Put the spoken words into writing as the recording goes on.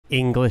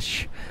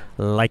English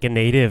like a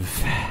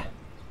native.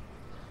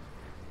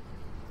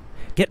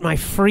 Get my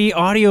free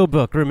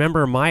audiobook.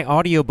 Remember, my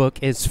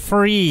audiobook is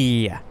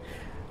free.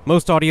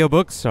 Most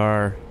audiobooks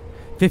are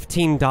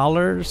 $15,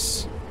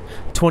 $20,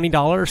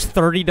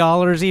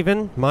 $30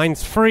 even.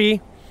 Mine's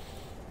free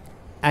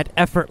at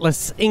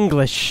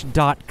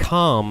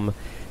effortlessenglish.com.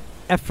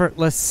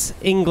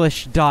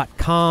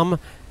 effortlessenglish.com.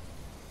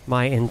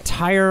 My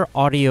entire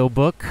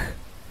audiobook.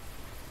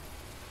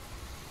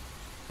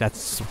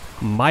 That's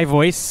my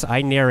voice.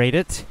 I narrate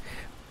it.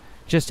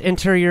 Just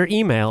enter your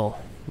email,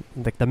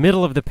 like the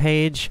middle of the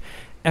page,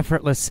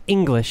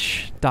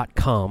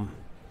 effortlessenglish.com.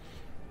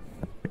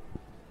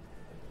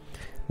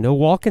 No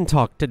walk and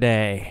talk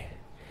today.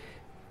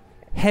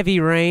 Heavy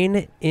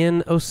rain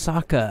in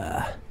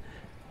Osaka.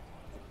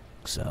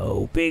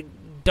 So big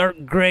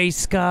dark gray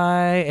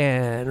sky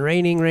and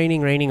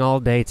raining all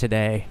day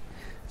today.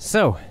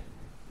 So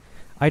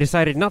I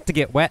decided not to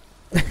get wet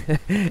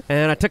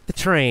and I took the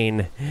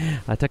train.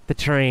 I took the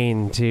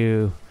train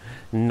to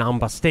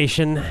Namba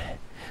Station.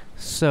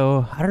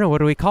 So I don't know, what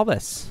do we call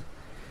this?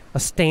 A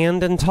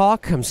stand and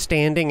talk? I'm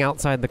standing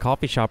outside the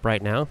coffee shop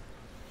right now.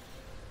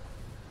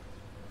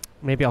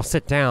 Maybe I'll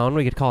sit down.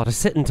 We could call it a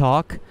sit and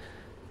talk.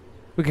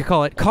 We could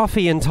call it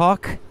coffee and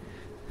talk.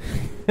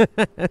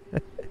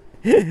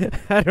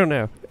 I don't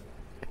know.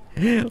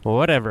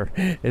 Whatever.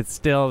 It's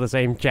still the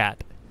same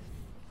chat.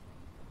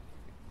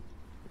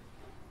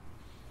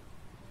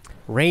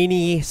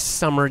 Rainy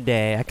summer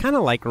day. I kind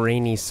of like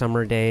rainy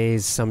summer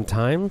days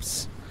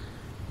sometimes.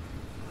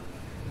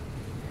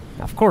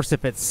 Of course,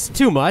 if it's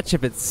too much,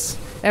 if it's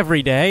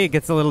every day, it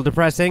gets a little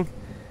depressing.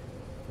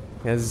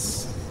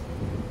 Because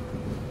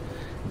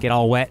get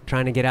all wet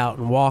trying to get out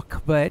and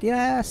walk. But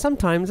yeah,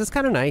 sometimes it's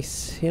kind of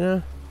nice, you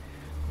know.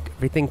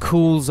 Everything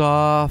cools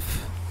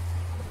off.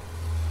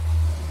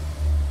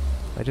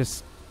 I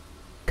just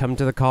come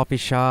to the coffee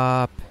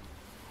shop,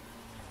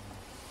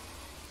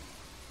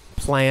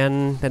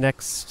 plan the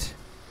next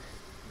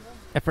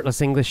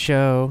Effortless English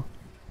show,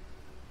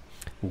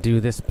 do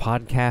this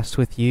podcast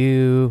with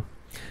you,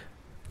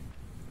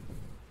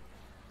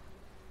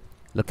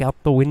 look out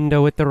the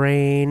window at the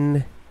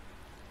rain.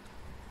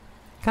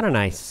 Kind of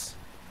nice.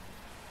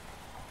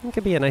 It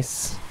could be a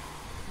nice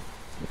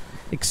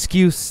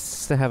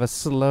excuse to have a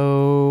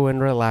slow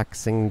and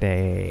relaxing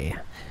day.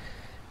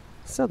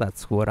 So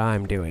that's what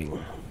I'm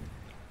doing.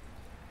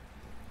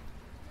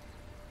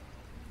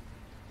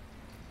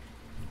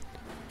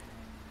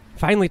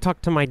 Finally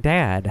talked to my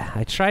dad.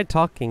 I tried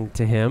talking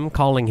to him,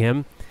 calling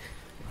him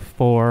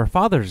for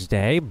Father's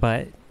Day,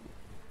 but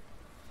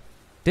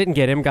didn't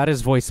get him, got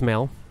his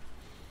voicemail.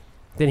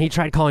 Then he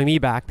tried calling me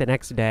back the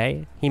next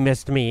day. He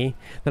missed me.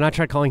 Then I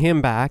tried calling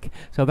him back.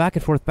 So back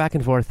and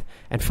forth.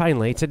 And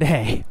finally,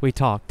 today, we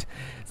talked.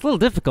 It's a little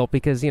difficult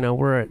because, you know,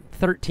 we're at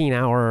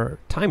 13-hour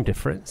time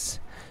difference.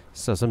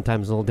 So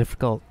sometimes a little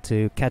difficult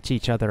to catch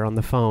each other on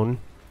the phone.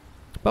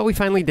 But we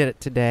finally did it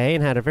today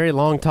and had a very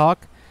long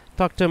talk.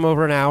 Talked to him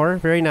over an hour.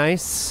 Very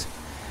nice.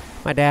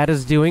 My dad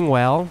is doing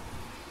well.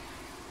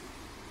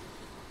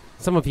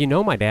 Some of you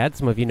know my dad.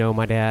 Some of you know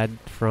my dad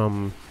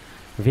from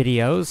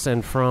videos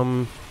and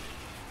from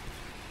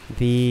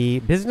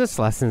the business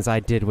lessons I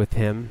did with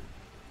him.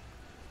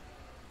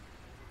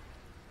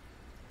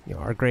 You know,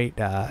 our great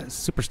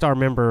superstar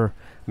member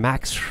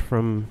Max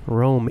from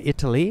Rome,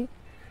 Italy.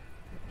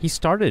 He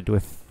started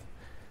with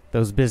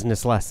those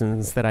business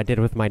lessons that I did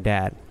with my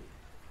dad.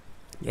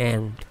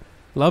 And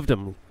loved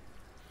them.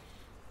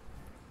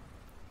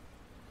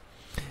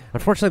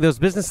 Unfortunately, those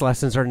business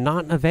lessons are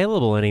not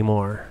available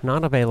anymore.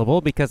 Not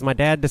available because my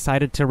dad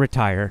decided to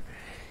retire.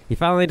 He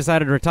finally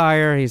decided to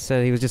retire. He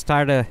said he was just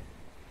tired of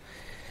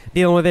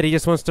dealing with it. He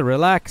just wants to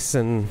relax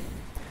and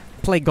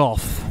play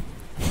golf.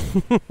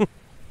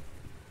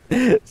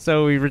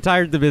 So we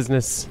retired the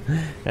business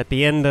at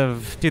the end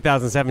of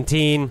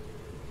 2017.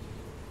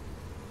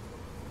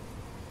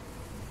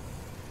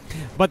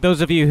 But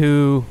those of you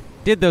who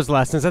did those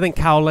lessons, I think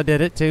Kaula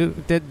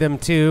did them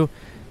too.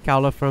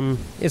 Kaula from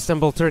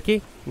Istanbul,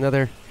 Turkey,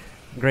 another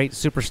great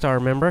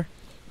superstar member.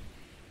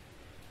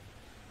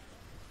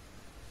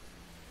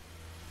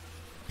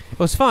 It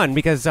was fun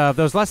because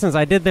those lessons,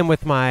 I did them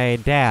with my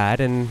dad,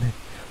 and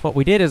what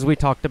we did is we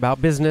talked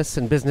about business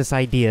and business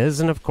ideas,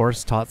 and of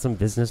course taught some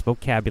business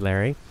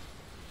vocabulary.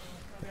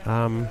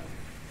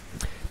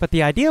 But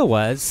the idea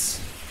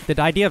was,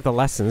 the idea of the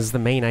lessons, the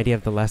main idea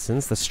of the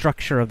lessons, the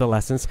structure of the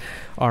lessons,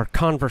 are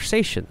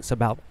conversations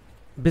about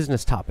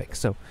business topics.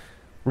 So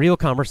real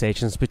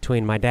conversations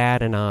between my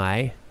dad and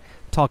I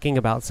talking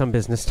about some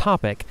business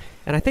topic.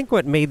 And I think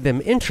what made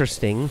them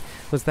interesting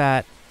was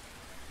that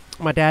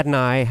my dad and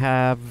I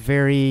have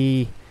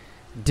very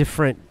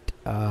different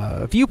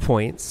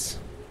viewpoints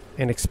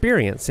and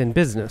experience in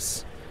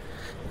business.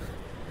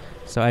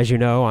 So as you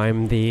know,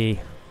 I'm the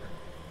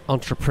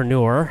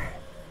entrepreneur,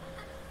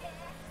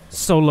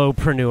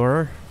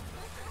 solopreneur,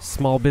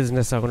 small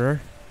business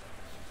owner.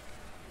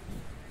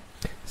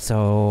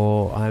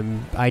 So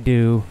I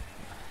do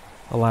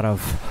a lot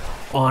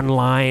of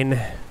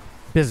online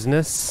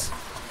business.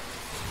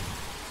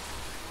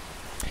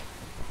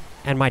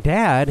 And my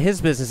dad, his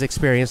business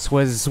experience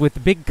was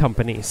with big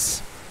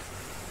companies.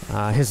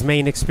 His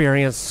main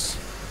experience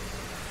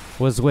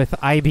was with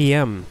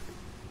IBM,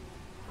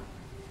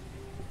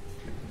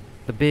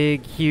 the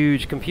big,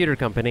 huge computer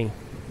company,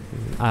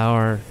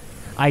 our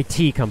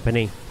IT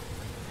company.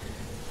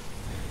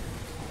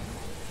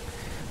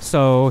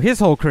 So his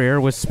whole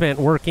career was spent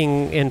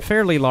working in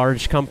fairly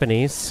large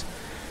companies.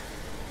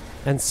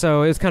 And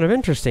so it was kind of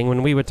interesting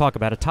when we would talk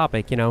about a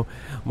topic,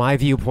 my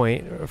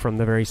viewpoint from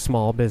the very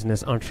small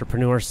business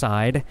entrepreneur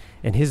side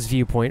and his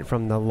viewpoint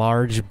from the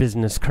large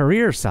business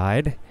career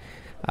side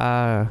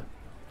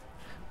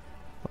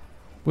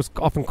was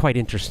often quite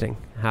interesting,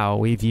 how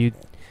we viewed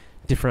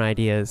different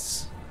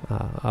ideas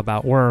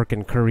about work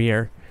and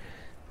career.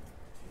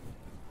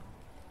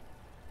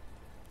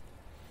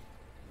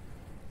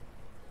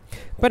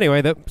 But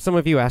anyway, some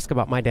of you ask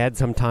about my dad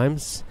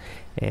sometimes,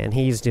 and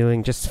he's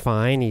doing just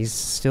fine. He's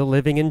still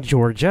living in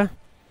Georgia.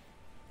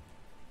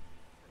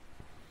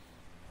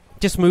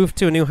 Just moved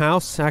to a new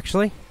house,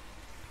 actually.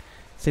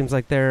 Seems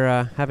like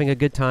they're having a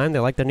good time. They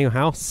like their new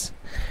house.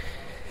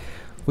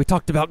 We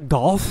talked about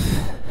golf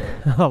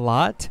a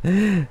lot.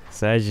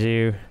 So as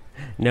you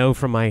know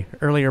from my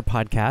earlier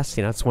podcast,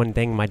 that's one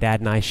thing my dad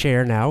and I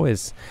share now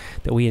is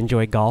that we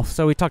enjoy golf.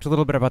 So we talked a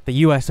little bit about the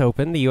U.S.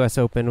 Open. The U.S.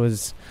 Open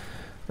was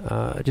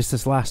just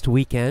this last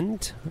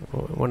weekend,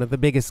 one of the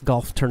biggest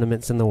golf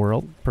tournaments in the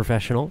world,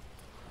 professional.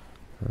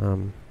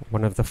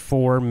 One of the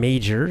 4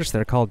 majors.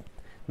 They're called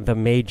the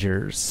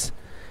majors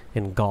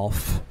in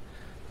golf.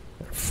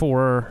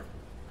 4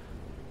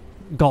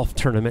 golf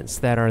tournaments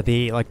that are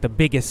the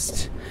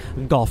biggest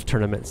golf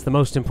tournaments, the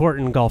most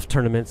important golf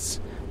tournaments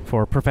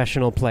for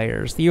professional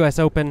players. The U.S.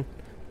 Open,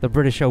 the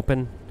British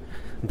Open,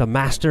 the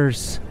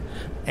Masters,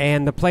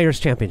 and the Players'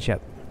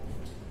 Championship.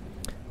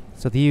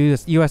 So the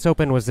U.S.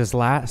 Open was this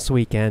last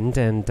weekend,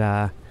 and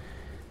kind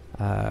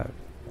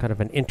of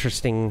an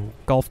interesting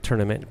golf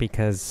tournament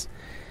because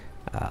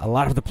a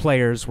lot of the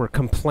players were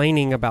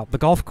complaining about the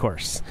golf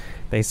course.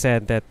 They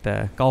said that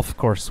the golf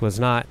course was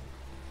not,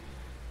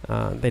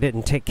 they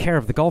didn't take care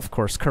of the golf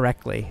course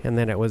correctly, and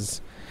then it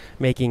was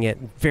making it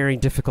very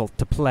difficult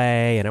to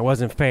play, and it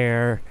wasn't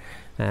fair,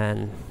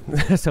 and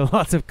so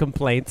lots of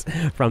complaints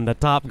from the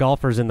top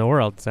golfers in the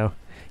world. So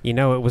it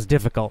was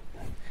difficult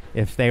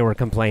if they were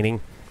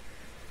complaining.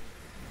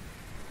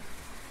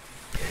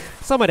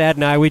 So my dad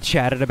and I, we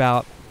chatted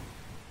about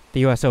the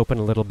U.S. Open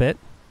a little bit.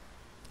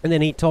 And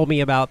then he told me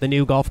about the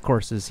new golf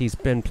courses he's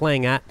been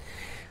playing at.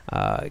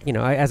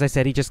 As I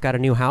said, he just got a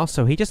new house,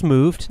 so he just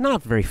moved.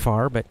 Not very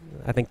far, but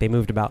I think they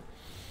moved about,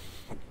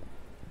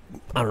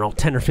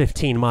 10 or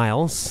 15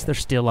 miles. They're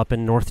still up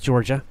in North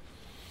Georgia.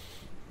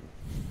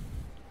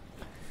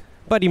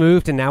 But he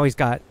moved, and now he's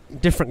got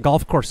different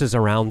golf courses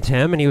around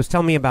him. And he was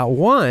telling me about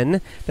one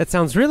that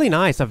sounds really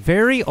nice, a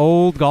very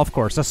old golf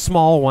course, a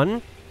small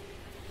one.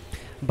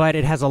 But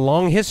it has a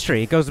long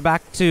history. It goes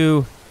back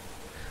to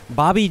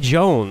Bobby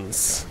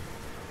Jones.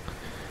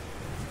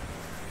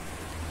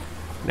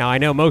 Now, I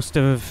know most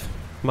of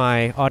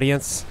my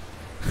audience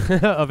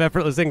of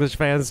Effortless English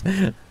fans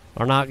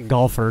are not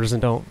golfers and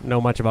don't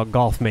know much about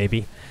golf,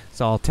 maybe.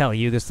 So I'll tell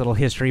you this little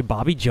history.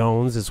 Bobby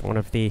Jones is one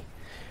of the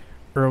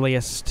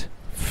earliest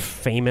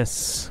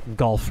famous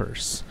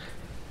golfers.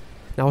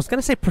 Now, I was going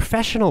to say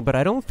professional, but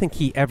I don't think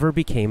he ever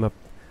became a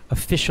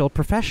official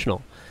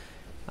professional.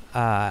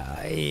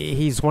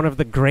 He's one of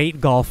the great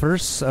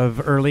golfers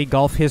of early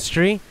golf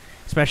history,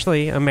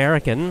 especially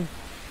American.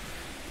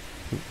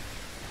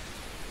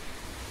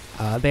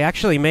 They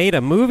actually made a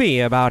movie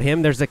about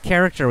him. There's a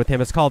character with him.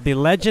 It's called The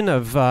Legend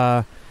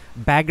of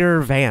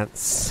Bagger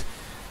Vance.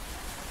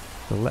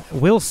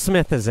 Will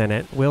Smith is in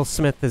it. Will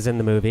Smith is in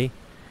the movie.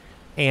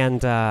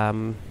 And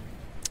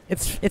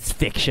it's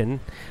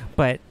fiction,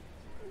 but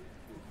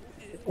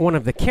one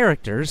of the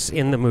characters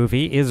in the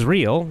movie is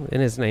real,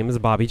 and his name is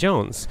Bobby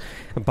Jones.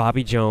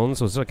 Bobby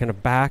Jones was kind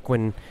of back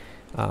when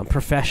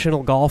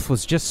professional golf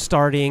was just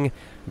starting,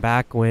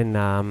 back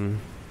when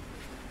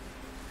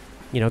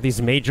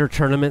these major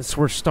tournaments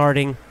were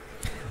starting.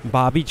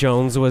 Bobby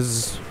Jones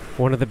was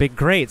one of the big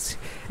greats,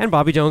 and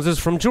Bobby Jones is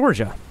from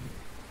Georgia.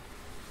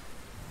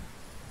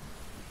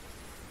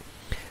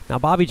 Now,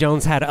 Bobby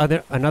Jones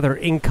had another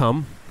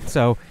income,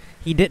 so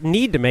he didn't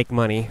need to make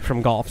money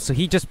from golf, so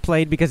he just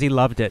played because he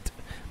loved it.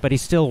 But he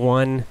still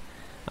won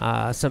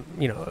some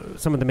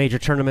of the major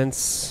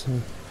tournaments.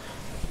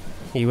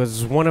 He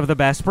was one of the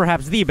best,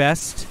 perhaps the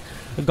best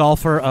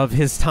golfer of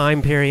his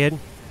time period.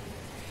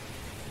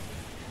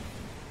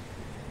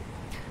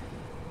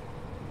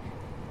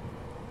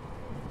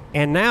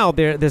 And now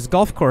this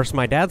golf course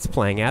my dad's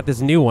playing at,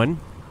 this new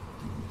one,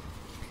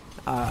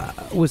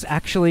 was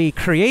actually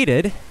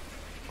created,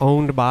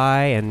 owned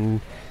by,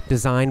 and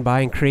designed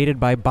by, and created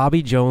by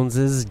Bobby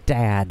Jones's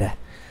dad.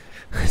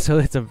 So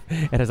it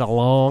has a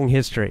long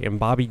history, and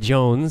Bobby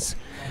Jones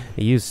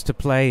used to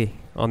play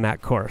on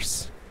that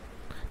course.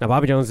 Now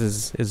Bobby Jones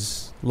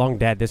is long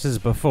dead. This is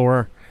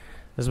before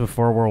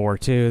World War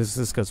II.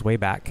 This goes way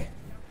back.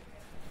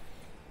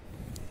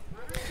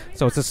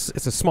 So it's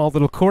a small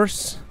little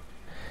course,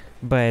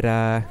 but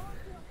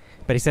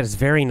But he said it's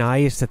very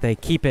nice that they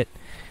keep it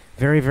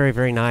very, very,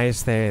 very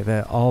nice.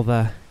 All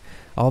the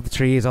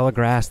trees, all the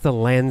grass, the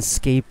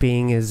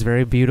landscaping is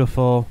very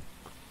beautiful.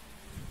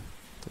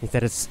 He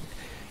said it's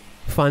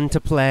fun to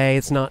play.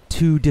 It's not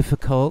too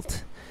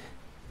difficult.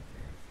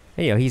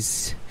 And, you know,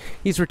 he's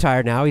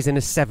retired now. He's in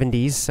his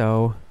 70s,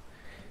 so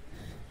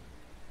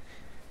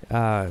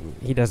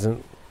he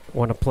doesn't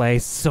want to play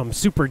some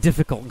super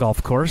difficult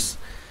golf course.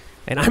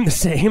 And I'm the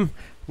same,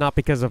 not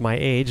because of my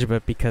age,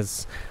 but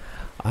because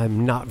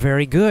I'm not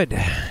very good.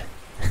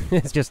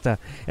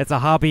 It's a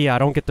hobby. I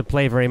don't get to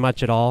play very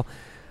much at all.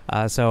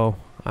 So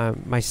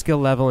my skill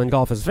level in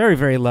golf is very,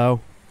 very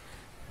low.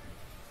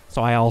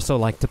 So I also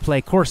like to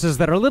play courses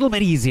that are a little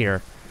bit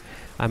easier.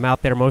 I'm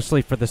out there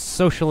mostly for the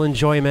social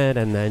enjoyment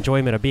and the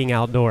enjoyment of being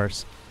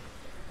outdoors.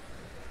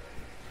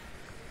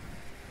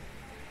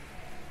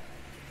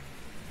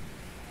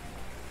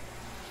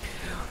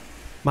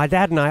 My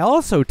dad and I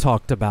also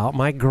talked about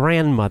my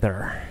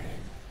grandmother.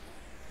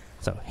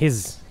 So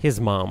his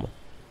mom.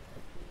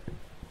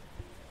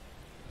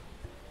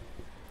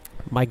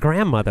 My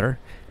grandmother,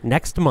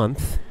 next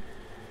month,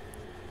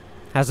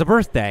 has a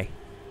birthday.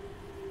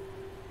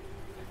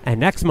 And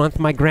next month,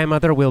 my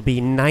grandmother will be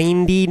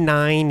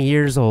 99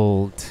 years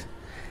old.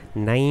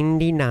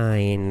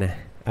 99.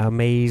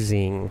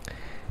 Amazing.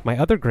 My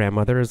other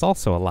grandmother is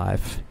also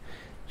alive.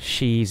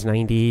 She's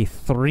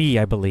 93,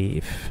 I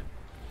believe.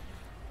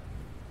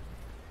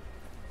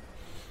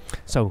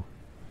 So,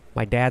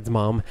 my dad's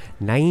mom,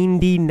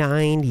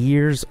 99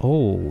 years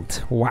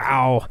old.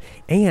 Wow.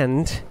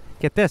 And,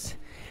 get this,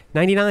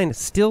 99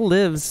 still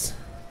lives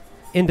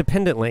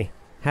independently.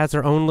 Has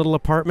her own little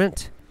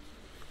apartment.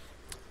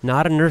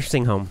 Not a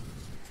nursing home.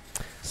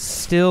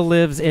 Still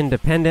lives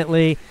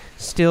independently.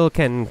 Still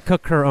can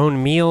cook her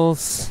own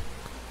meals.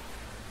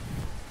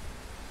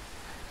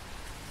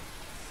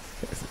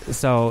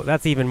 So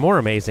that's even more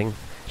amazing.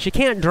 She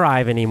can't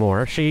drive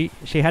anymore. She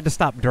had to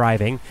stop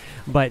driving,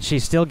 but she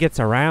still gets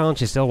around.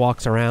 She still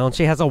walks around.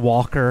 She has a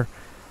walker.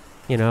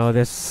 You know,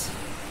 this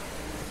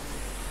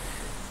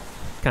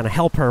kind of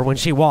help her when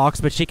she walks,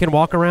 but she can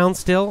walk around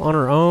still on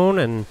her own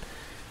and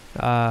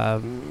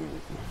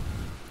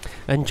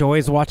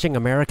enjoys watching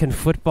American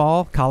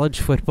football, college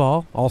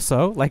football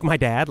also, like my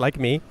dad, like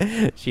me.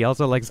 She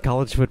also likes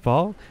college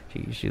football.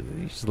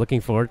 She's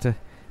looking forward to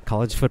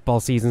college football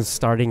season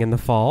starting in the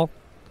fall.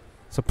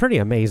 So pretty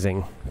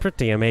amazing.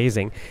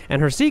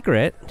 And her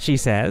secret, she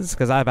says,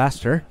 because I've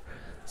asked her,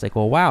 it's like,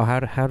 well, wow,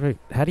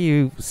 how do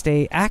you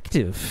stay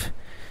active?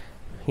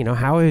 You know,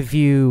 how have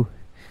you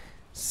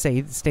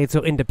stayed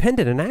so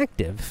independent and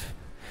active?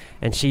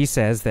 And she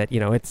says that, you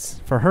know,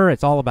 for her,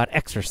 it's all about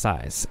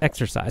exercise.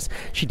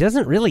 She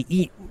doesn't really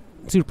eat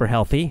super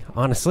healthy,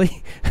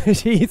 honestly.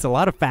 She eats a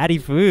lot of fatty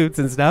foods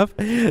and stuff.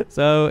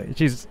 So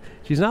she's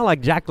not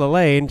like Jack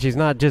LaLanne. She's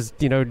not just,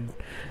 you know,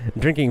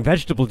 drinking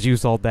vegetable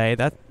juice all day.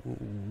 That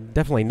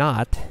definitely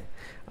not.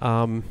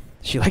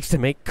 She likes to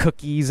make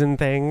cookies and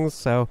things,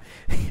 so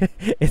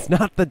it's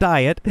not the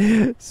diet.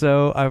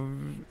 So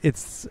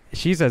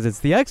she says it's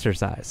the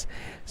exercise.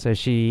 So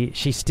she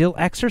still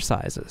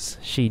exercises.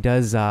 She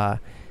does a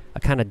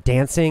kind of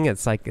dancing.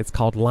 It's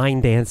called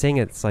line dancing.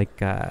 It's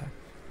like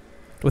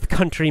with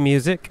country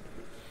music,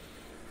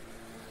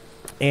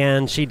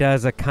 and she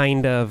does a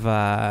kind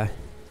of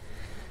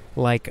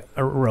like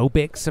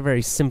aerobics, a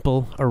very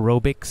simple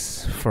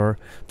aerobics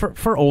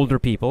for older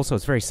people. So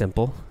it's very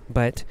simple,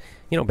 but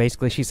you know,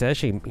 basically she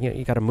says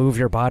you got to move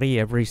your body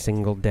every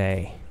single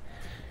day.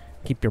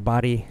 Keep your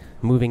body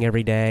moving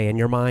every day, and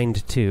your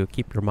mind too.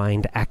 Keep your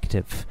mind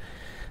active.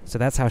 So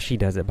that's how she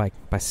does it, by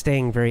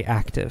staying very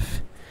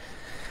active.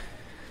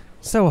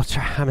 So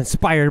I'm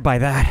inspired by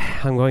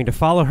that. I'm going to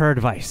follow her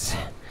advice.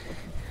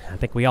 I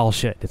think we all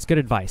should. It's good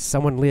advice.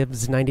 Someone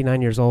lives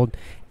 99 years old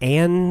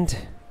and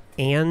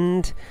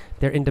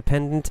they're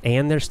independent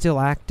and they're still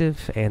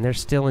active and they're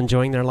still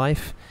enjoying their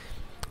life.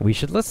 We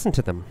should listen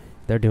to them.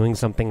 They're doing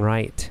something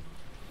right.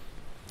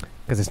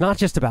 Because it's not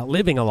just about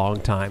living a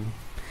long time.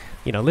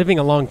 You know, living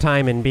a long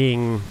time and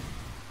being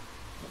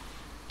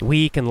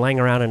weak and laying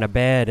around in a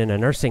bed in a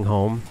nursing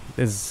home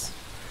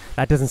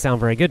that doesn't sound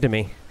very good to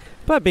me.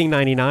 But being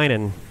 99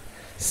 and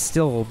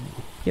still,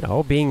 you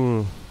know,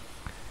 being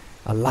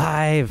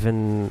alive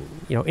and,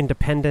 you know,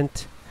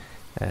 independent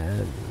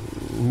and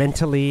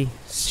mentally,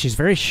 she's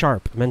very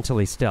sharp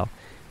mentally still.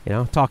 You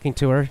know, talking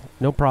to her,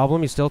 no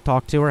problem. You still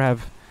talk to her,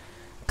 have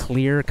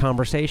clear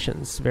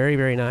conversations. Very,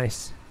 very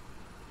nice.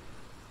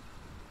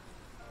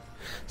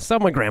 So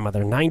my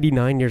grandmother,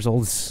 99 years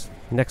old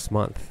next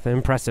month.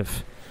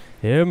 Impressive.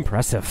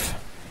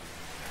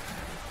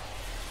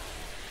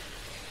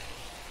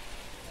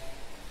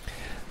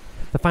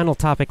 The final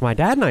topic my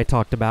dad and I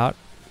talked about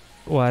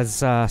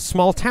was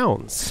small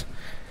towns.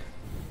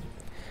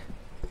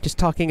 Just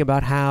talking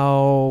about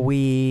how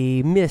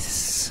we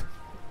miss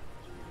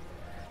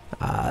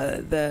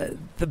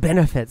the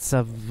benefits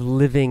of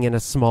living in a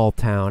small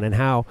town, and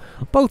how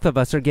both of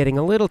us are getting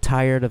a little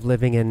tired of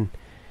living in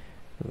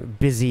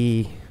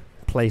busy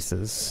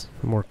places,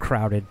 more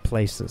crowded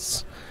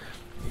places.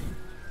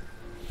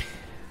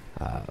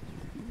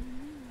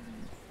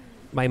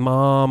 my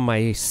mom,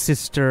 my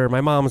sister,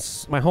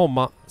 my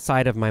whole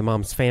side of my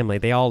mom's family,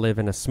 they all live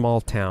in a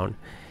small town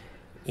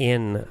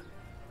in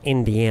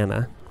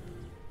Indiana,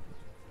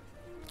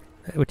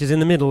 which is in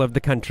the middle of the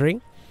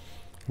country.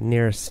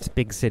 Nearest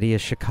big city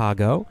is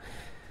Chicago.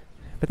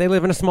 But they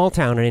live in a small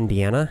town in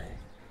Indiana.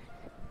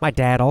 My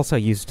dad also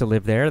used to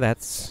live there.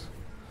 That's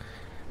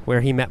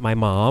where he met my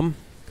mom.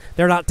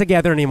 They're not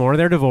together anymore.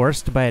 They're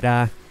divorced, but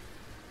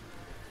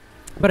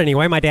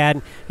anyway, my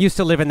dad used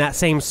to live in that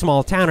same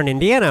small town in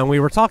Indiana, and we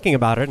were talking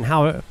about it and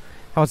how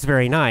it's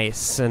very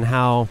nice and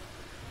how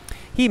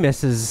he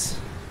misses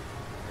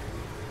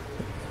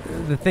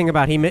the thing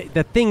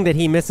that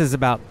he misses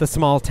about the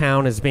small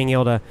town is being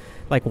able to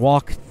like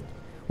walk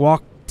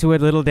to a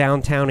little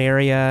downtown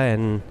area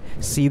and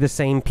see the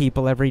same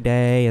people every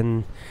day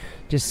and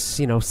just,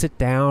 sit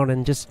down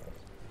and just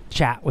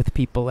chat with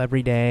people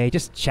every day,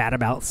 just chat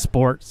about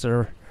sports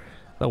or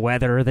the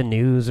weather or the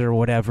news or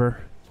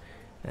whatever.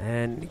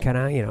 And kind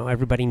of,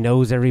 everybody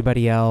knows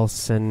everybody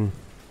else, and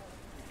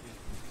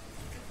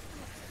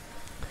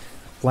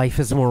life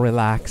is more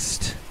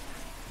relaxed.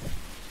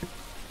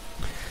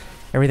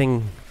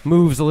 Everything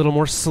moves a little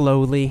more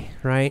slowly,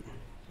 right?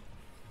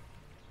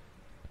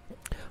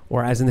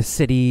 Whereas in the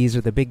cities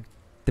or the big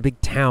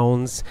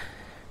towns,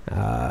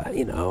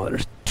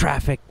 there's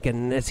traffic,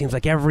 and it seems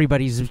like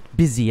everybody's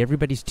busy.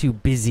 Everybody's too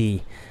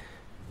busy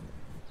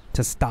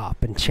to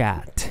stop and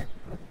chat.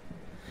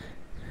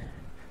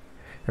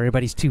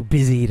 Everybody's too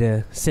busy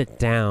to sit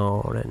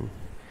down and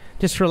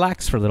just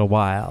relax for a little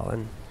while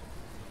and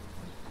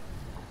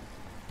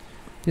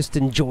just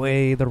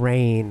enjoy the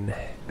rain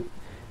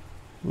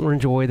or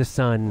enjoy the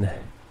sun.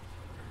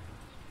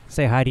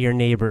 Say hi to your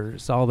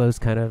neighbors, all those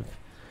kind of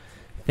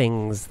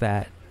things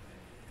that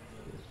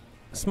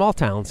small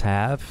towns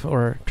have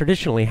or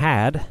traditionally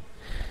had,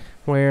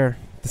 where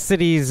the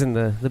cities and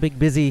the big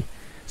busy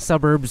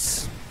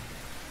suburbs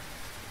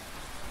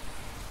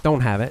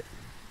don't have it.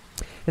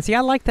 And see,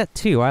 I like that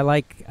too.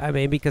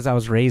 Because I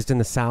was raised in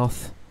the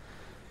South,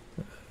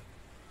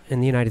 in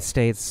the United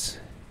States,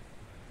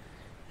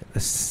 the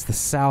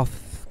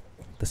South,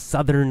 the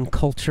Southern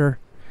culture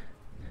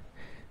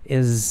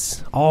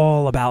is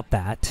all about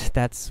that.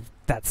 That's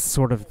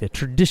sort of the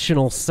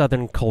traditional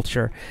Southern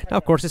culture. Now,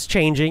 of course, it's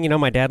changing.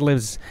 My dad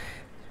lives,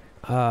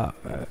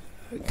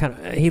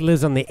 he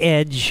lives on the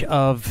edge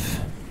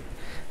of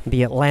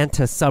the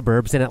Atlanta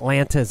suburbs, and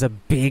Atlanta is a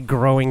big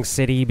growing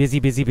city,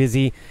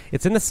 busy.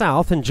 It's in the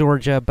South in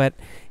Georgia, but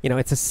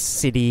it's a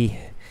city,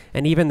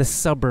 and even the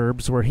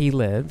suburbs where he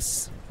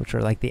lives, which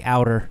are like the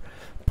outer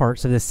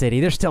parts of the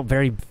city, they're still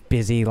very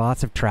busy,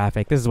 lots of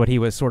traffic. This is what he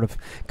was sort of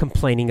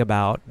complaining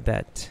about,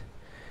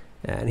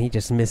 and he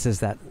just misses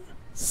that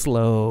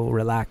slow,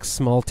 relaxed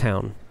small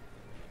town.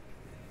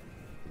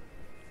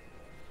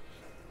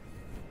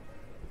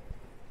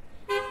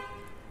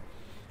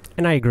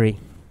 And I agree.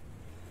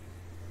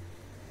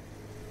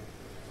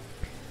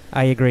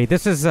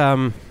 This is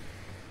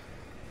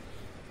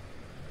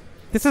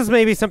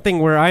maybe something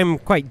where I'm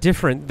quite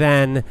different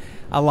than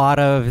a lot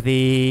of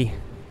the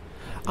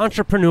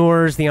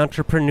entrepreneurs, the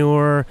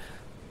entrepreneur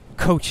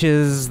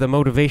coaches, the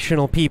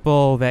motivational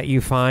people that you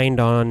find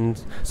on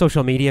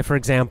social media, for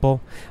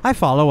example. I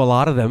follow a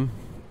lot of them.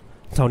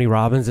 Tony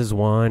Robbins is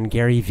one,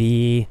 Gary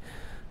Vee.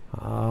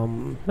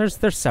 There's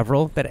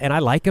several and I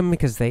like them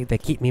because they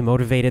keep me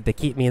motivated, they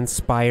keep me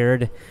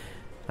inspired.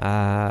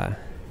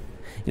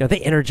 They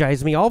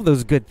energize me, all of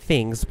those good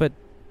things. But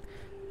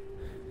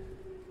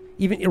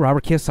even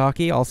Robert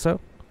Kiyosaki also.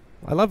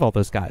 I love all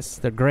those guys.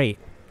 They're great.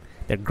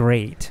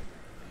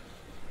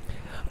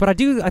 But I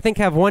think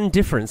have one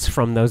difference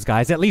from those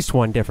guys, at least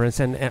one difference,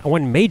 and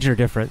one major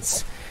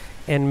difference.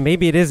 And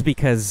maybe it is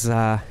because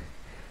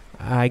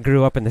I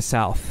grew up in the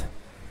South.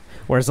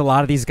 Whereas a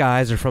lot of these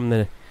guys are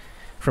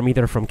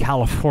either from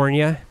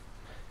California,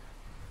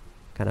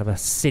 kind of a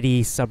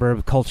city,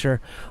 suburb culture,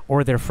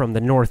 or they're from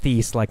the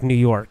Northeast, like New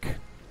York.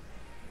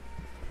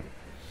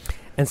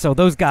 And so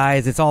those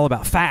guys, it's all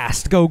about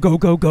fast. Go, go,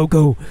 go, go,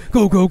 go.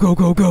 Go, go, go,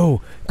 go,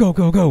 go. Go,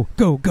 go, go,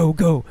 go, go,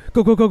 go.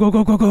 Go, go, go, go,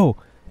 go, go, go.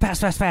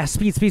 Fast, fast, fast.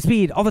 Speed, speed,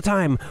 speed. All the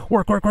time.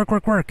 Work, work, work,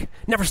 work, work.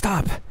 Never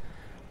stop.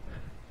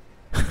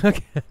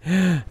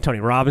 Tony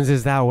Robbins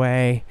is that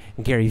way.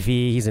 Gary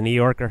Vee, he's a New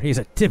Yorker. He's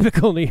a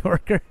typical New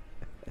Yorker.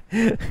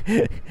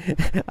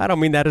 I don't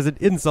mean that as an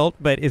insult,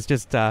 but it's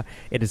just,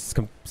 it is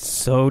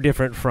so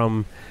different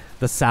from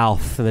the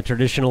South and the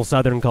traditional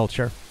Southern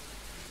culture.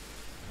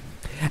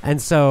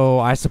 And so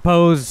I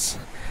suppose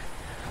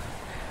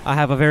I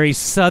have a very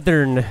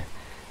Southern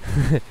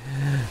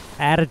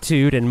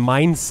attitude and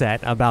mindset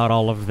about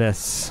all of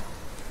this.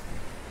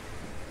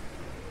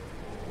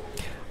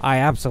 I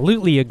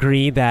absolutely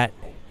agree that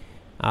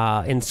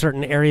in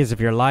certain areas of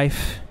your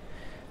life,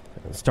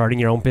 starting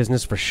your own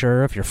business for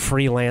sure, if you're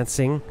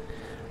freelancing,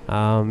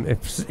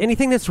 if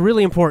anything that's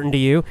really important to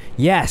you,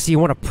 yes, you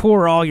want to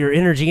pour all your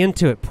energy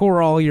into it,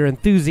 pour all your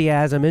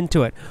enthusiasm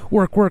into it,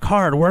 work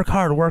hard, work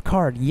hard, work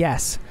hard,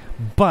 yes,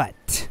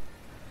 but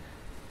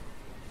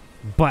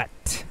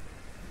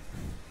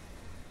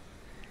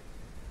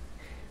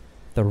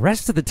The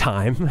rest of the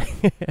time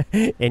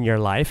in your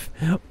life,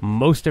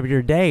 most of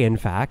your day, in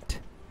fact,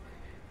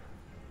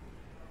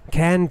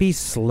 can be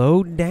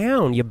slowed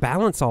down. You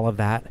balance all of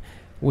that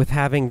with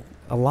having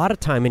a lot of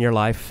time in your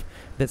life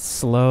that's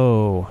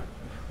slow,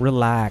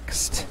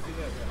 relaxed.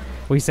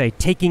 We say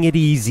taking it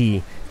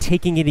easy,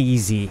 taking it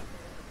easy.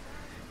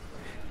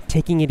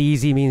 Taking it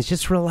easy means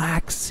just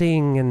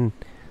relaxing and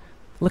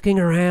looking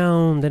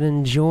around and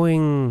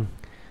enjoying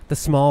the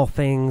small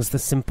things, the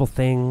simple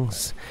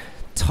things,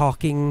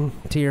 talking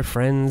to your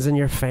friends and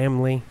your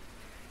family,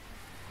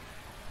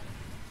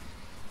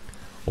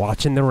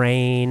 watching the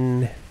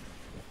rain,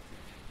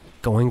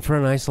 going for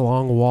a nice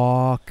long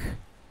walk,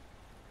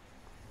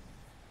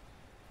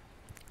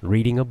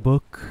 reading a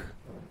book.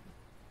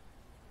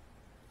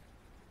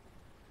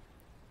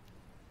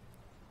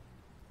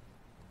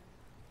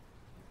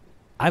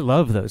 I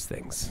love those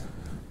things.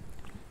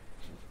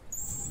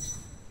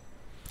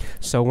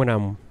 So when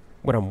I'm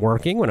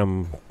working, when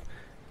I'm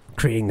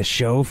creating the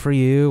show for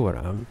you, when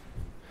I'm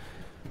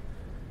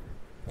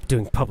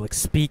doing public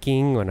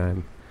speaking, when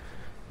I'm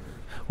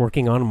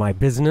working on my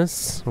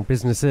business or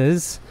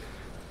businesses,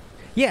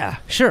 yeah,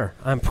 sure,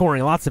 I'm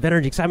pouring lots of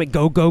energy, excitement,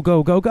 go, go,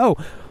 go, go, go.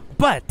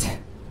 But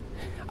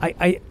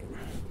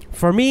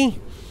for me,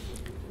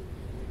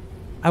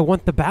 I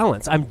want the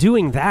balance. I'm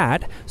doing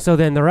that, so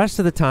then the rest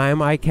of the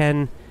time I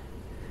can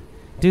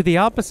do the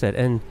opposite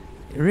and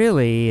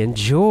really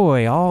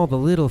enjoy all the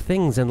little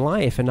things in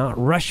life and not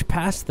rush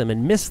past them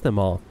and miss them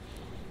all.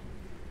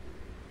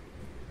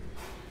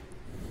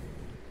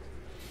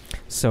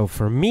 So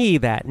for me,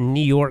 that New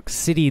York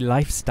City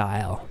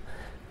lifestyle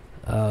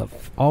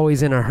of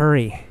always in a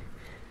hurry,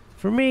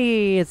 for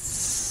me, it's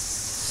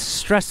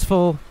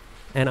stressful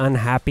and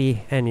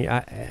unhappy,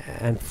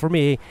 and for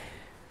me,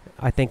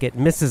 I think it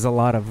misses a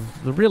lot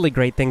of the really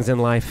great things in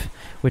life,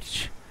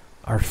 which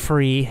are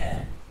free,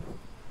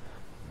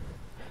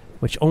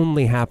 which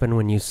only happen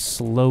when you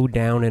slow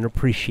down and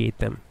appreciate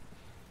them.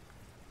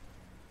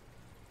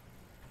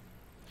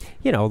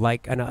 You know,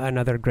 like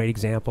another great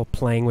example,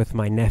 playing with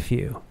my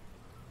nephew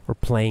or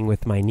playing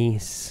with my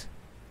niece.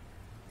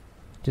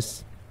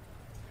 Just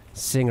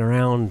sitting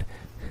around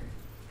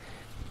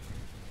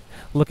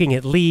looking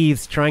at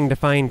leaves, trying to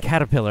find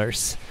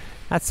caterpillars.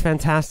 That's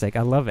fantastic.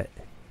 I love it.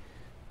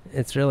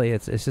 It's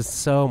just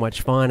so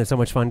much fun. It's so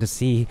much fun to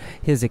see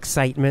his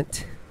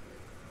excitement.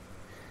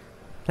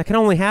 That can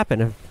only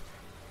happen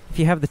if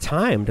you have the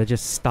time to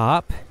just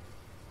stop,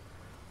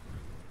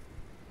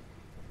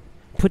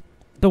 put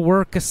the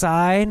work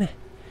aside,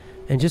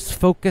 and just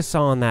focus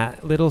on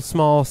that little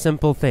small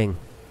simple thing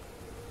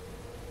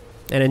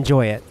and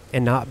enjoy it,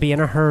 and not be in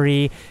a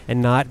hurry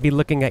and not be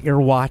looking at your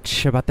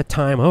watch about the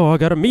time. Oh, I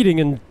got a meeting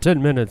in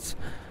 10 minutes.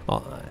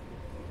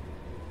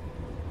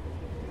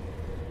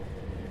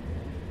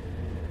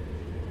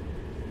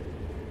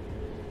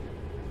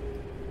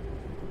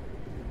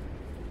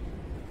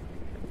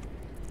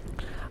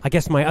 I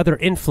guess my other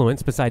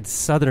influence, besides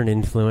Southern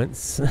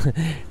influence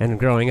and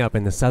growing up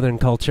in the Southern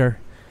culture,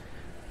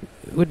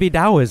 would be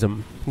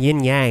Taoism,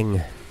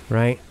 yin-yang,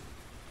 right?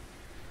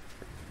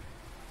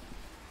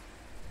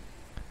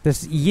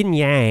 This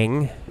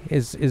yin-yang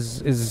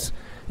is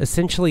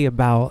essentially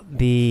about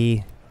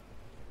the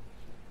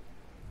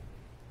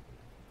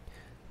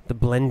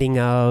blending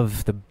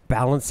of, the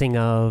balancing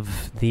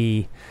of,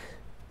 the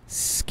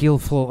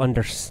skillful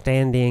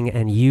understanding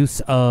and use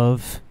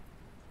of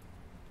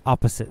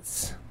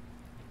opposites.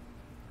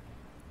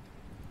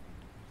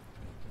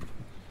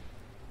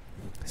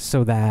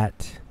 So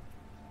that,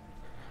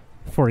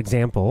 for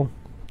example,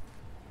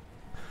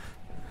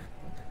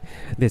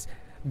 this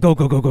go,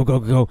 go, go, go, go,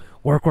 go,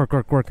 work, work,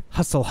 work, work,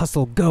 hustle,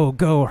 hustle, go,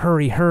 go,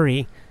 hurry,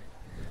 hurry.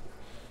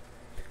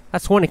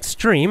 That's one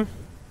extreme.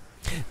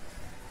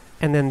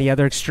 And then the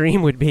other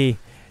extreme would be,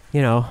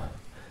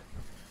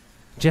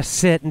 just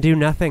sit and do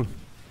nothing.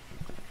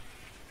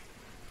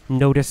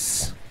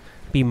 Notice,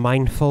 be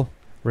mindful,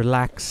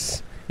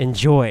 relax,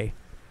 enjoy.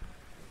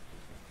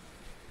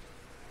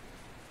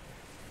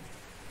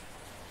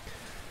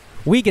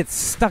 We get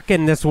stuck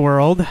in this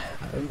world,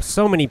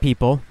 so many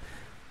people,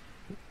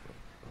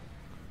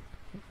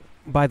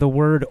 by the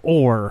word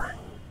or.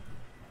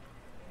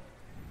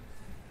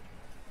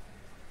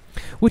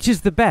 Which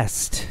is the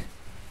best?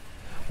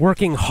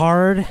 Working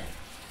hard,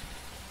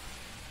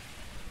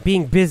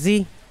 being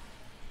busy,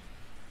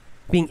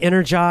 being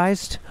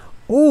energized,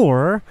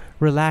 or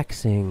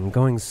relaxing,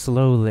 going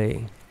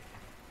slowly,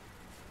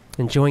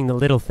 enjoying the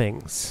little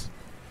things.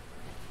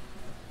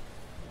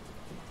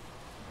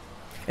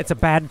 It's a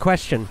bad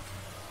question.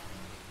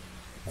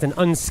 It's an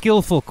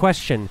unskillful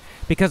question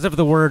because of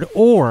the word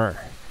or.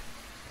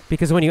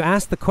 Because when you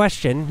ask the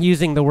question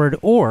using the word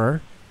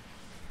or,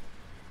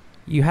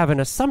 you have an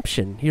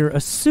assumption. You're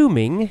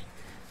assuming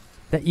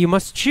that you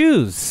must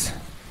choose,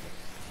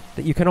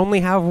 that you can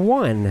only have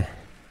one,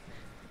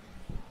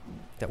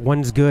 that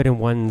one's good and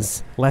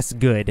one's less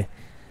good.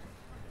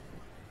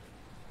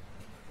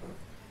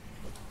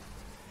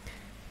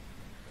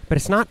 But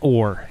it's not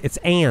or, it's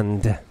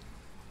and.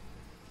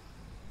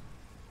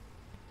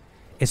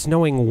 It's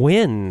knowing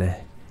when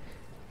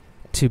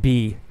to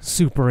be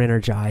super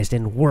energized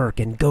and work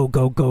and go,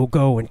 go, go,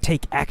 go, and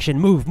take action,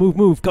 move, move,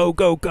 move, go,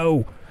 go,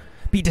 go.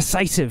 Be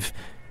decisive.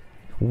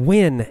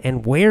 When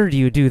and where do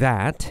you do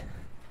that?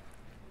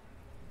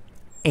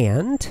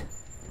 And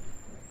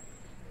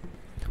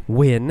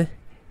when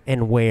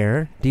and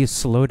where do you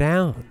slow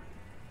down?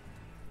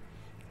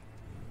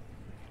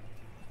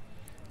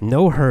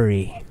 No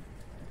hurry.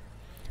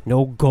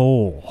 No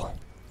goal.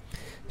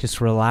 Just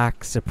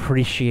relax,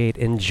 appreciate,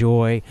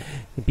 enjoy,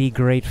 be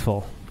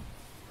grateful.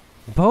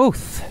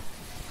 Both.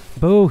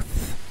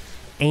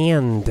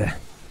 And.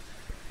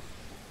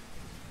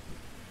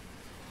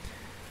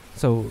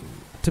 So,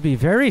 to be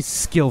very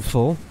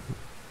skillful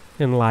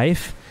in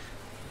life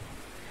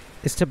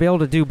is to be able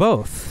to do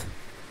both.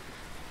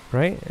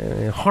 Right?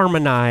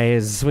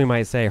 Harmonize, we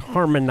might say,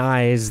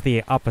 harmonize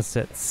the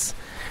opposites.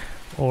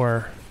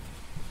 Or,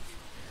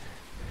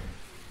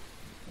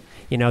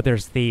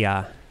 there's the,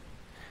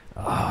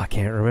 I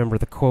can't remember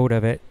the quote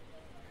of it.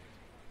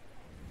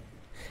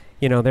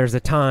 There's a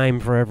time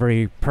for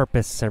every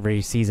purpose,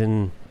 every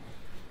season,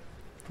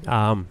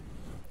 from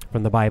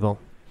the Bible.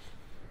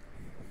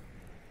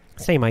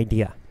 Same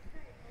idea.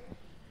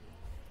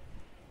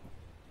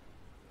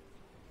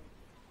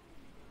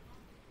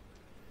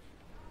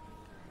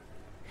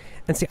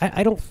 And see,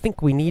 I don't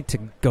think we need to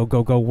go,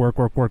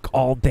 work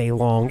all day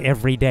long,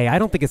 every day. I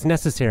don't think it's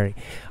necessary.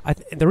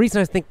 The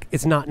reason I think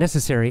it's not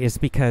necessary is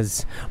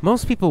because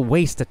most people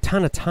waste a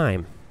ton of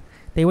time.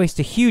 They waste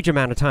a huge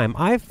amount of time.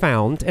 I've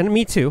found, and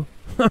me too,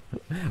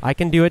 I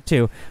can do it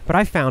too, but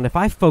I found if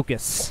I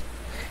focus,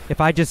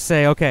 if I just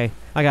say, okay,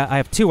 I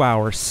have 2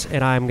 hours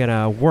and I'm going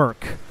to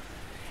work,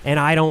 and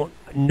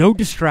no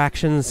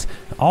distractions,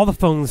 all the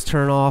phones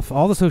turn off,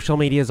 all the social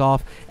media's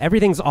off,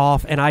 everything's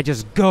off, and I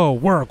just go,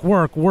 work,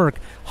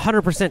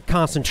 100%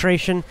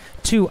 concentration,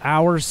 2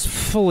 hours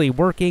fully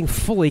working,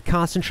 fully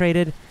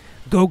concentrated,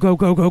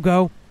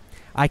 go,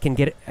 I can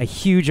get a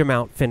huge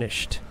amount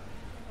finished.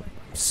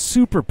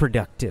 Super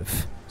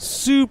productive.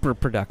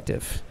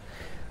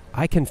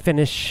 I can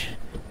finish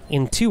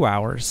in 2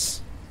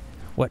 hours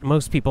what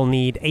most people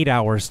need 8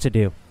 hours to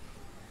do.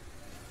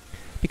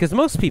 Because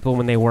most people,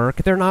 when they work,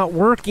 they're not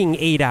working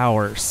 8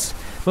 hours.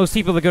 Most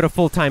people that go to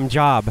full-time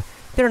job,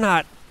 they're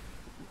not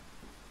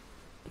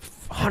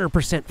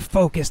 100%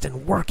 focused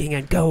and working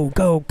and go.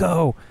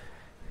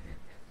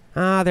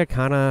 They're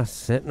kind of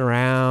sitting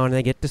around,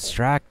 they get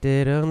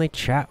distracted, and they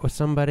chat with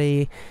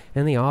somebody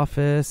in the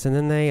office, and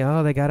then they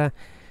gotta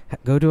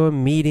go to a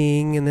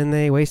meeting, and then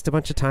they waste a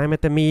bunch of time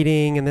at the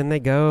meeting, and then they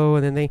go,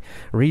 and then they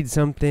read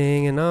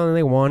something, and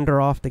they wander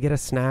off to get a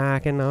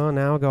snack, and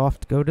now go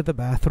to the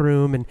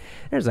bathroom, and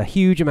there's a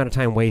huge amount of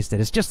time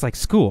wasted. It's just like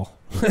school.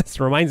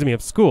 This reminds me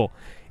of school.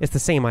 It's the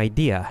same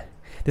idea.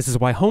 This is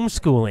why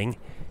homeschooling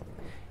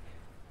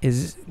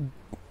is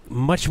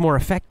much more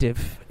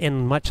effective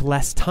in much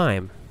less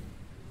time.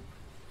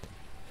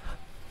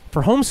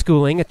 For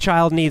homeschooling, a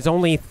child needs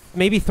only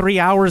maybe 3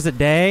 hours a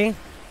day,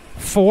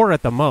 4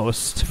 at the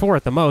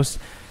most.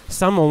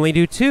 Some only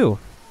do 2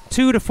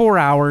 to 4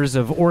 hours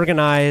of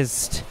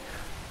organized,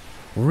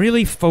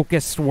 really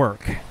focused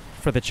work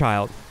for the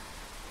child.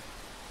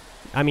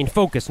 I mean,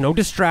 focus, no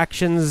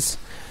distractions,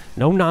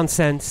 no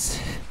nonsense,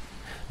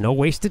 no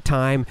wasted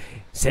time.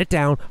 Sit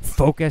down,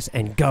 focus,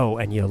 and go.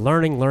 And you're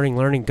learning,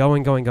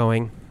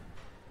 going.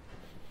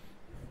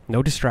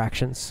 No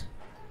distractions.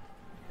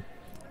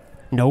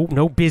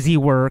 No busy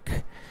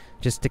work,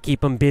 just to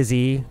keep them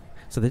busy.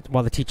 So that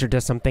while the teacher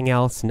does something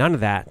else, none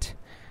of that.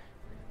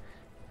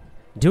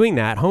 Doing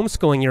that,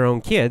 homeschooling your own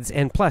kids,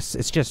 and plus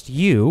it's just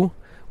you,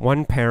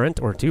 one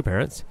parent or 2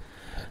 parents,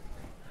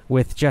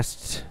 with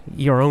just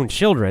your own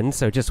children.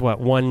 So just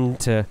 1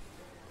 to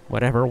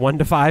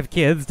 5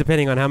 kids,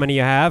 depending on how many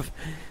you have.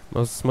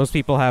 Most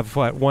people have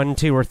 1,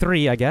 2, or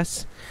 3, I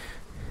guess.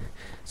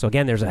 So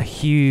again, there's a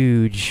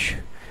huge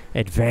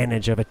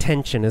advantage of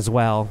attention as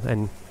well,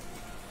 and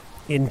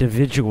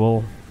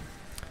individual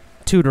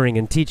tutoring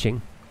and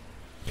teaching.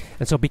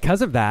 And so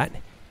because of that,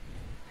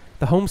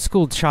 the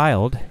homeschooled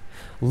child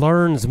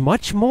learns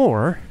much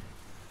more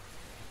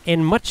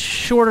in much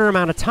shorter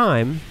amount of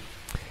time,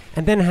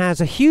 and then has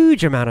a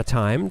huge amount of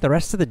time the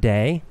rest of the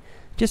day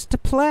just to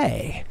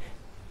play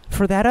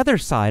for that other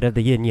side of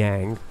the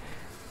yin-yang.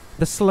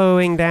 The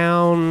slowing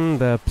down,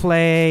 the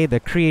play, the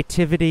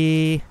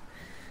creativity,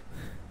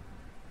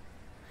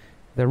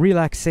 the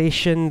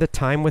relaxation, the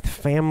time with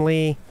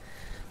family.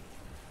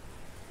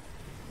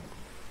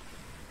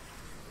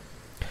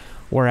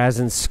 Whereas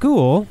in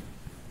school,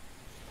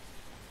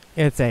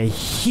 it's a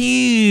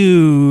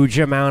huge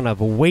amount of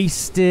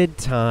wasted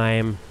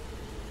time.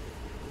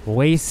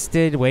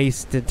 Wasted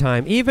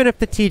time. Even if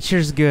the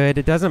teacher's good,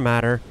 it doesn't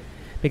matter.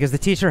 Because the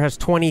teacher has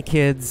 20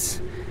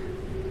 kids,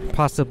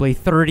 possibly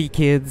 30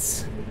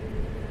 kids,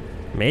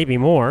 maybe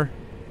more.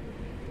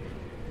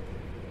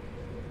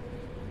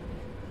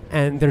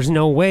 And there's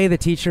no way the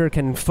teacher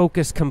can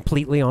focus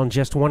completely on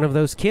just one of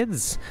those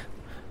kids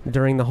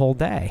during the whole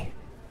day.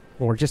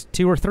 Or just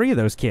 2 or 3 of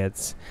those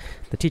kids.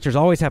 The teacher's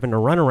always having to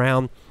run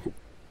around,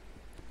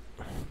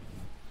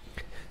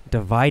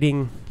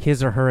 dividing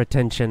his or her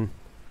attention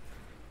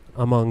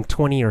among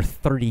 20 or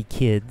 30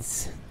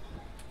 kids.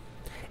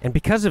 And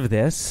because of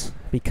this,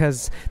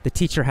 because the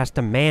teacher has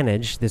to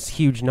manage this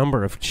huge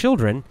number of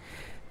children,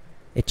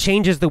 it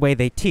changes the way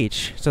they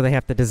teach. So they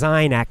have to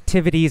design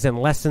activities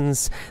and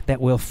lessons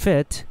that will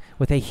fit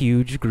with a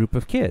huge group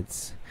of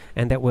kids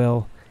and that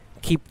will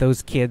keep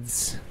those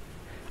kids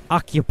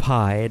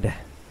occupied,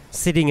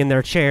 sitting in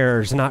their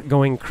chairs, not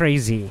going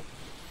crazy.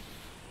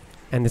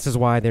 And this is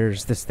why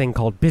there's this thing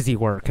called busy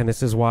work, and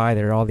this is why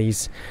there are all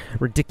these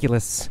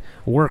ridiculous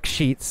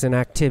worksheets and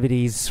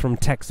activities from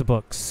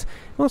textbooks,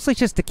 mostly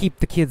just to keep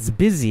the kids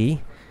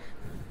busy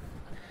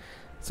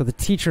so the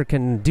teacher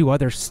can do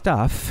other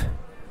stuff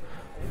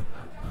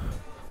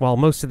while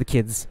most of the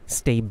kids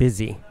stay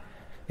busy.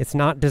 It's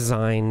not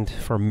designed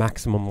for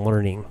maximum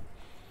learning.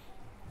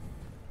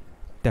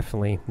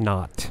 Definitely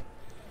not.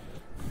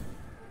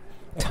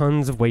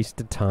 Tons of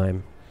wasted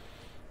time.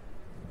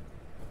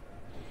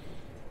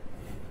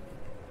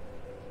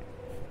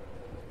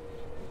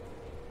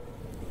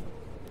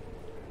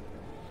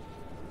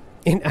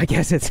 And I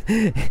guess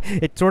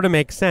it sort of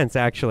makes sense,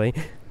 actually.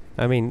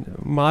 I mean,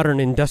 modern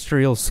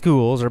industrial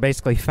schools are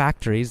basically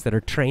factories that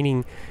are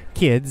training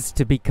kids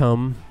to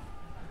become,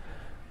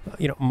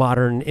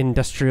 modern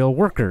industrial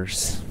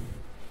workers.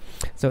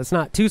 So it's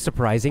not too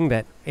surprising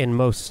that in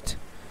most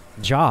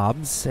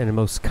jobs and in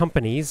most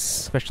companies,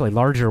 especially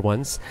larger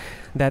ones,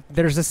 that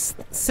there's a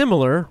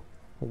similar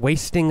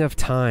wasting of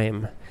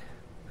time.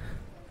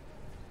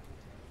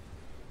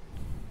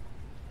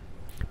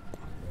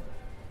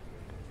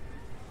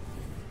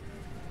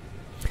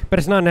 But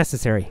it's not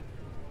necessary.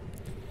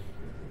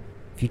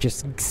 If you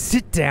just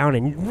sit down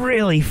and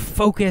really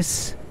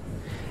focus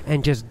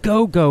and just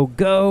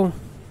go,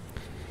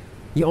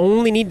 you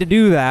only need to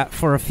do that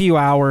for a few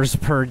hours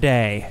per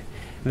day.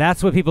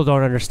 That's what people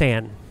don't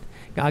understand.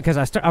 Because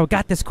I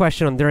got this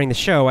question during the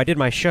show. I did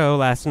my show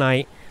last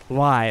night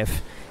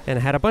live, and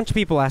I had a bunch of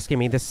people asking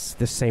me this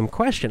same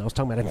question. I was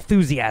talking about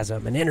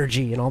enthusiasm and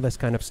energy and all this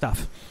kind of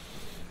stuff.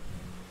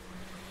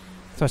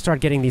 So I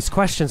started getting these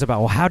questions about,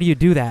 well, how do you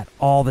do that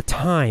all the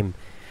time?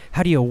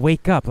 How do you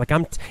wake up? Like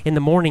in the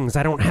mornings,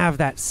 I don't have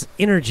that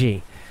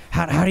energy.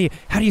 How do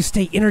you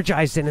stay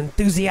energized and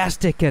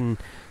enthusiastic and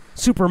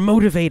super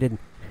motivated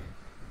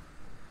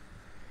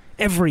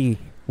every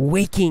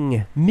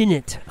waking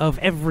minute of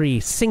every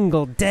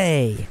single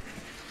day?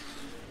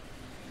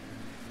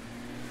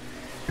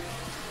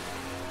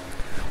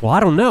 Well, I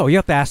don't know. You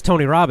have to ask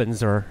Tony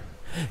Robbins or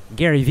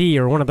Gary Vee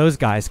or one of those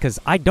guys, because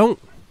I don't.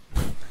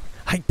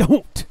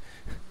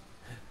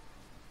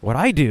 What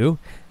I do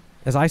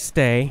is I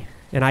stay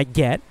and I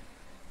get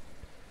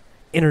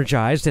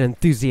energized and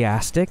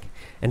enthusiastic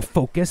and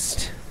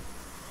focused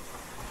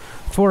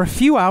for a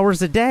few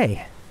hours a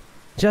day.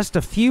 Just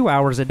a few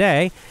hours a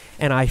day.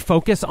 And I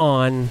focus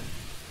on,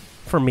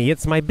 for me,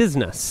 it's my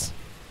business.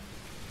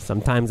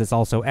 Sometimes it's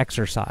also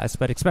exercise,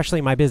 but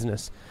especially my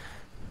business.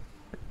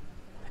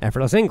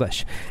 Effortless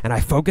English. And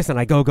I focus and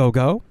I go.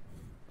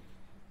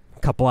 A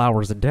couple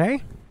hours a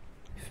day.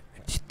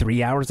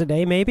 3 hours a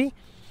day, maybe.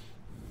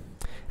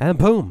 And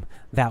boom,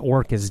 that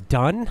work is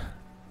done.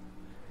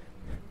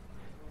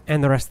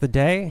 And the rest of the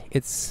day,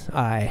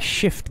 I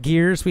shift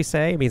gears, we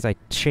say. It means I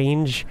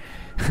change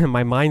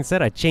my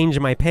mindset, I change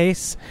my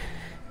pace.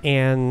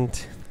 And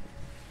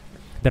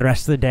the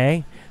rest of the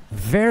day,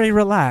 very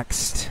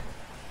relaxed.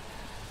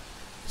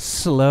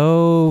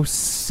 Slow,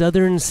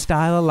 southern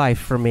style of life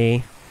for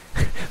me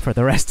for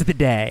the rest of the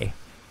day.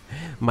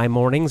 My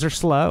mornings are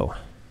slow.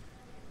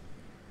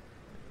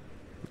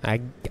 I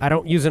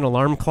don't use an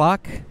alarm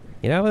clock.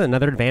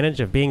 Another advantage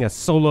of being a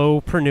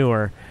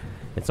solopreneur.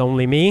 It's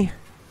only me.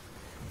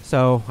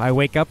 So I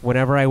wake up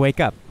whenever I wake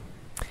up.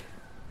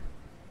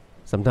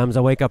 Sometimes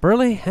I wake up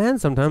early,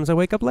 and sometimes I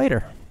wake up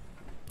later.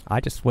 I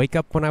just wake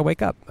up when I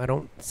wake up. I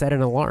don't set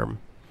an alarm.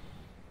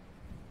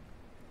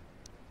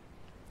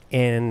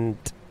 And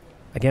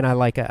again, I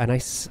like a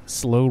nice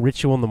slow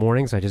ritual in the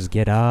mornings. I just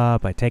get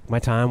up. I take my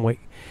time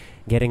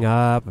getting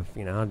up.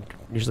 I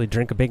usually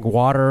drink a big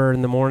water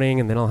in the morning,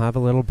 and then I'll have a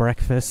little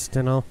breakfast,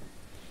 and I'll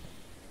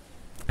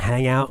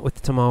hang out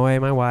with Tomoe,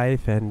 my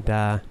wife, and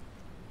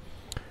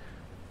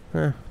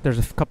there's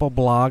a couple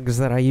blogs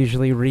that I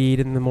usually read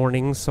in the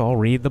mornings, so I'll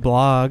read the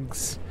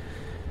blogs.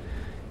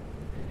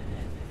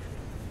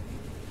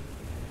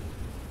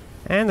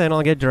 And then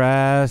I'll get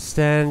dressed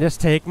and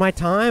just take my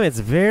time. It's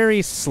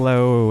very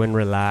slow and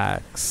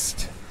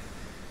relaxed.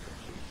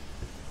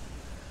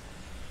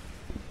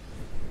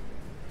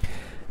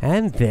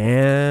 And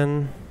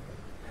then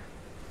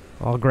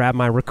I'll grab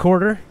my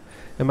recorder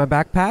in my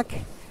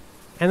backpack,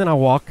 and then I'll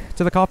walk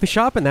to the coffee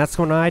shop, and that's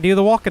when I do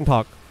the walk and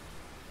talk.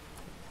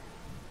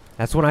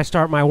 That's when I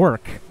start my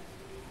work.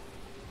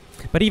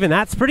 But even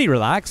that's pretty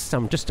relaxed.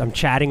 I'm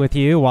chatting with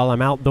you while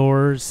I'm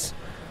outdoors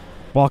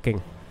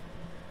walking.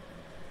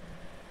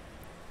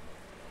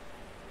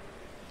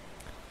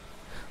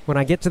 When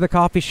I get to the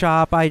coffee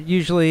shop,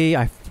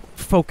 I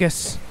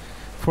focus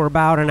for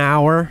about an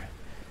hour,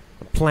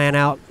 plan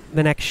out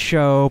the next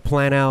show,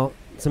 plan out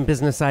some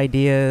business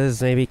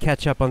ideas, maybe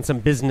catch up on some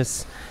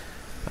business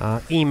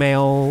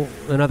email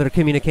and other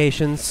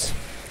communications.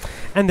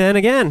 And then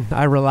again,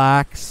 I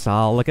relax.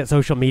 I'll look at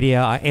social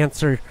media. I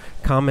answer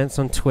comments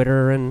on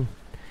Twitter and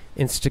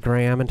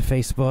Instagram and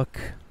Facebook.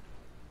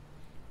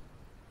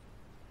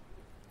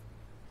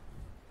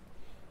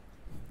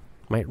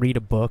 Might read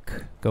a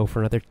book, go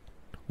for another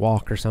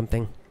walk or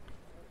something.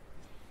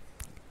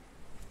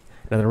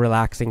 Another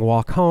relaxing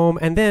walk home,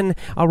 and then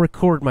I'll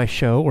record my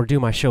show or do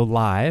my show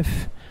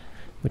live,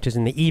 which is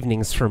in the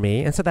evenings for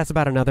me. And so that's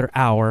about another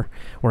hour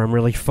where I'm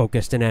really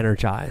focused and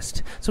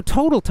energized. So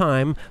total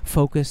time,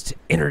 focused,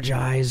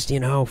 energized,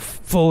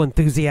 full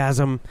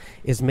enthusiasm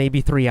is maybe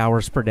 3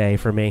 hours per day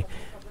for me.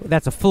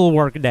 That's a full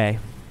work day.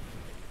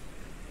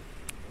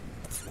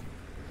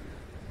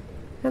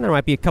 And there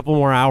might be a couple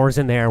more hours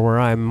in there where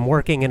I'm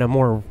working in a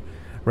more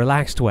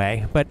relaxed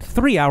way. But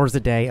 3 hours a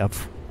day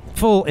of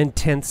full,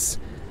 intense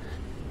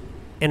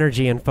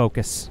energy and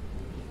focus.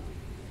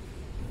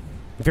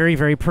 Very,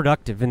 very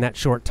productive in that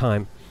short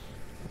time.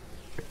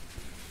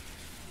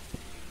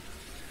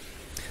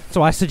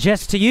 So I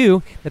suggest to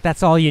you that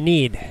that's all you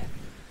need.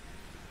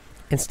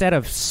 Instead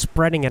of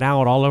spreading it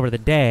out all over the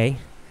day,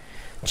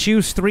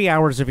 choose 3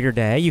 hours of your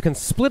day. You can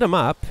split them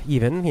up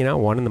even,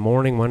 one in the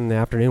morning, one in the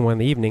afternoon, one in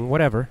the evening,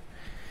 whatever.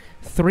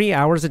 3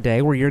 hours a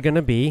day where you're going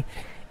to be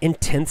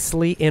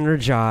intensely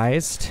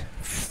energized,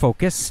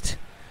 focused,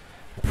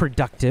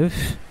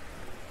 productive.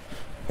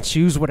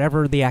 Choose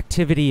whatever the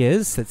activity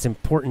is that's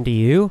important to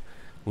you.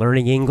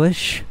 Learning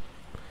English,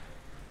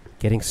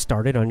 getting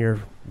started on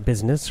your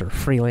business or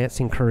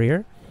freelancing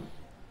career,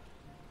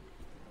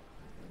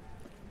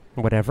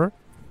 whatever.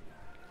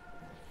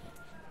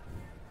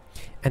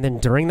 And then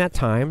during that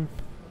time,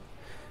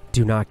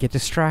 do not get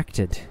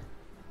distracted.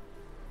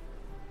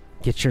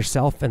 Get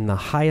yourself in the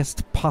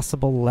highest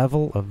possible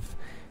level of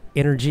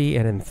energy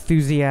and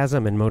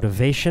enthusiasm and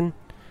motivation,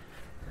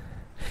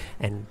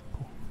 and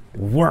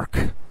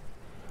work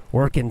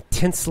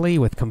intensely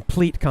with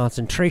complete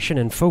concentration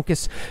and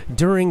focus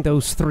during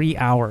those 3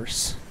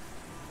 hours.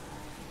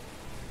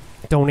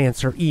 Don't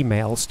answer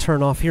emails.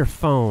 Turn off your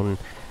phone.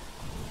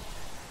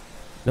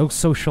 No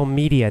social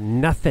media.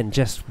 Nothing.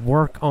 Just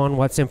work on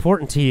what's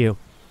important to you.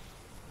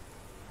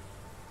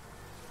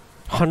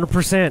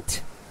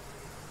 100%.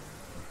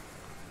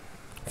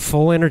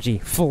 Full energy,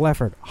 full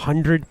effort.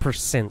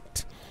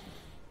 100%.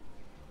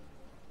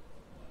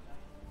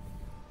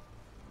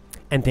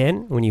 And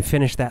then, when you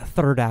finish that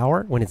third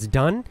hour, when it's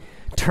done,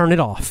 turn it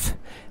off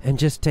and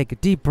just take a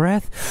deep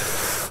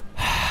breath.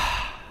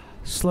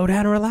 Slow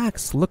down and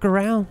relax. Look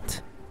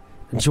around.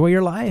 Enjoy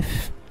your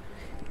life.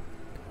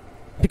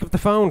 Pick up the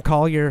phone.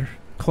 Call your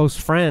close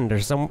friend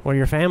or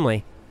your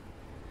family.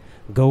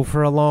 Go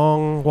for a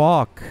long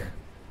walk.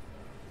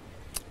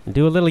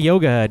 Do a little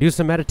yoga. Do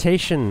some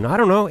meditation. I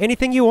don't know.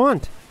 Anything you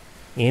want.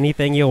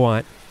 Anything you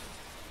want.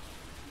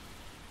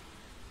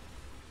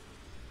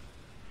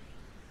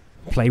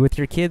 Play with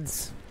your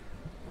kids.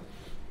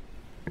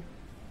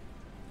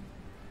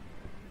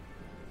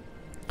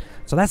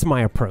 So that's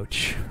my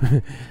approach.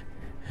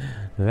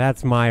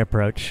 That's my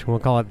approach. We'll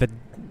call it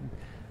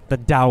the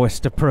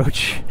Taoist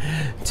approach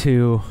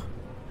to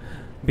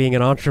being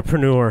an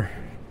entrepreneur.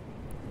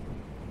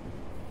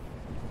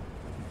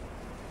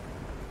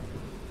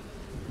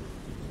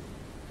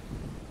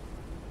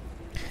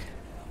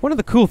 One of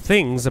the cool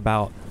things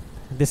about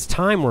this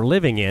time we're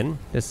living in,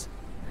 this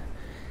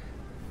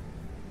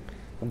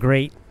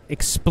great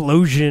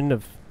explosion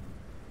of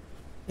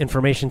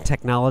information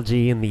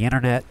technology and the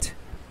internet,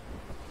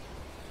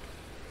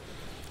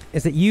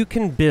 is that you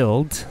can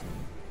build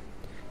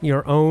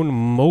your own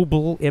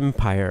mobile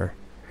empire,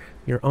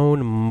 your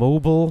own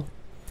mobile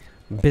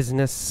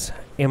business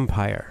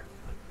empire.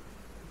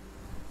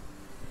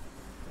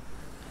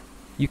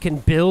 You can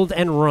build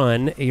and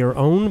run your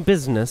own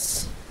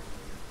business.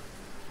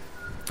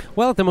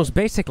 Well, at the most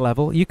basic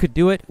level, you could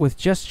do it with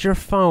just your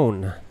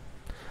phone.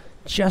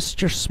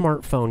 Just your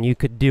smartphone, you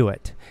could do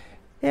it.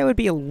 It would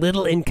be a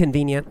little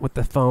inconvenient with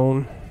the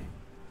phone,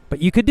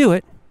 but you could do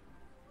it.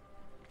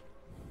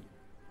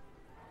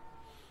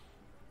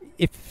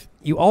 If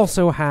you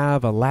also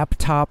have a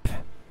laptop,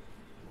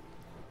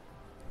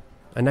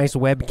 a nice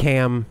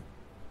webcam,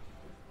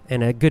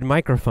 and a good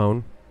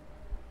microphone,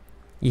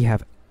 you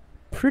have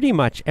pretty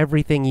much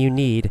everything you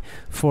need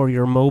for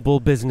your mobile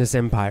business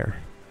empire.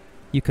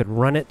 You could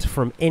run it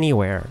from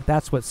anywhere.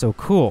 That's what's so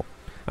cool.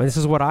 I mean, this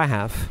is what I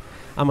have.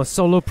 I'm a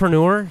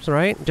solopreneur,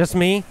 right? Just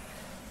me.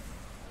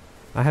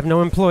 I have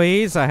no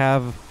employees. I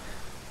have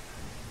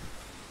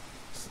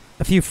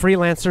a few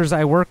freelancers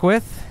I work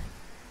with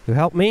who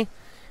help me.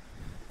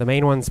 The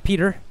main one's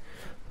Peter.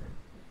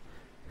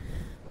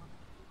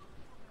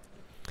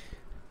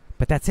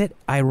 But that's it.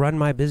 I run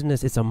my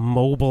business. It's a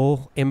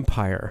mobile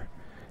empire.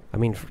 I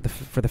mean,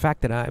 for the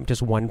fact that I'm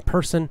just one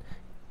person,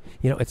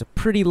 it's a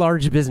pretty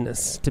large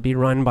business to be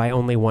run by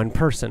only one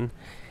person.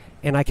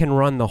 And I can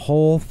run the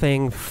whole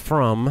thing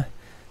from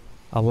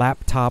a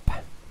laptop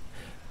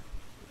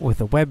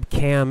with a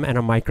webcam and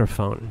a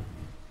microphone.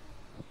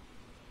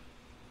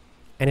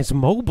 And it's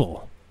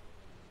mobile.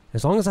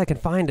 As long as I can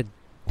find a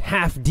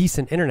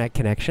half-decent internet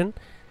connection,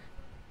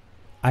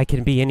 I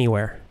can be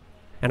anywhere.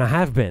 And I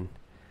have been.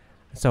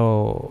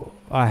 So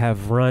I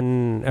have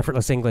run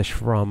Effortless English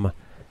from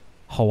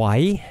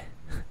Hawaii.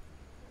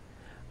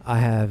 I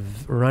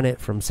have run it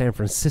from San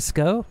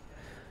Francisco.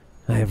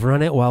 I have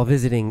run it while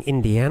visiting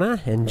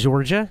Indiana and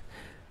Georgia.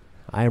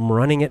 I am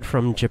running it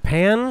from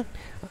Japan.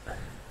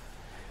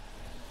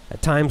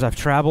 At times I've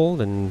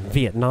traveled in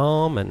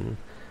Vietnam and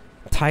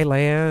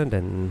Thailand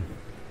and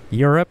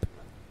Europe.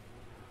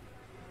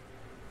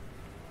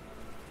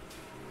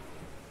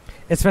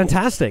 It's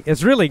fantastic.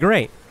 It's really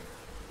great.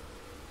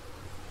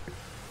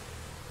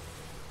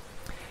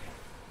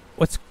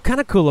 What's kind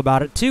of cool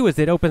about it, too, is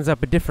it opens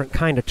up a different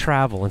kind of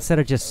travel. Instead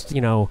of just,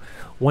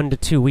 1 to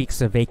 2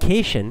 weeks of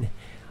vacation,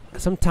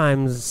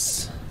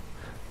 sometimes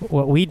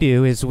what we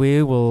do is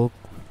we will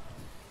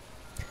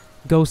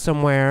go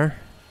somewhere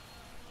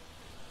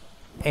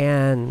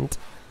and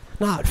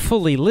not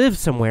fully live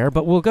somewhere,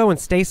 but we'll go and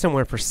stay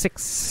somewhere for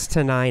 6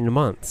 to 9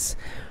 months,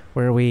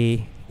 where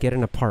we get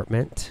an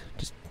apartment,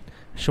 just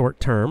short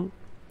term,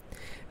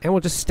 and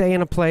we'll just stay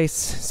in a place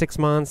 6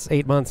 months,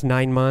 8 months,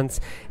 9 months,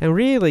 and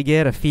really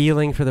get a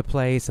feeling for the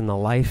place and the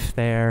life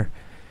there.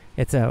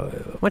 It's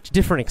a much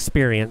different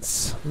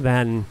experience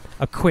than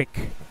a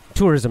quick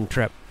tourism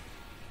trip.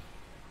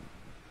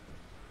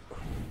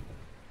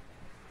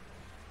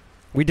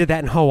 We did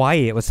that in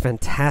Hawaii. It was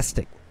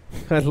fantastic.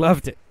 I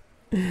loved it.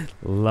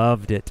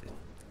 Loved it.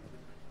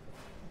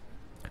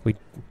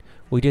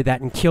 We did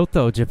that in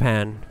Kyoto,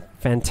 Japan.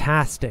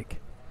 Fantastic.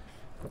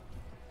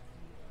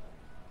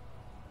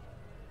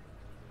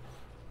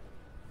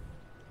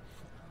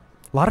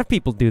 A lot of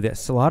people do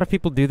this. A lot of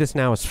people do this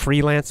now as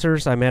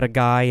freelancers. I met a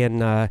guy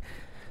in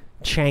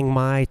Chiang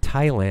Mai,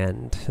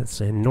 Thailand. It's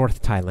in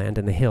North Thailand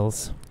in the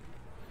hills.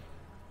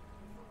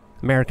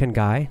 American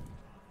guy.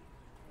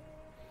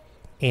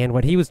 And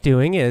what he was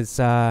doing is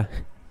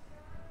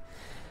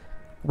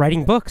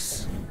writing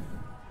books.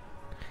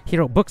 He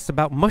wrote books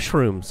about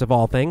mushrooms, of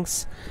all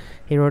things.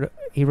 He wrote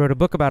a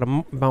book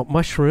about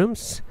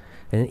mushrooms,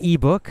 an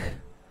ebook,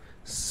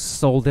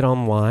 sold it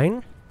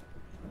online.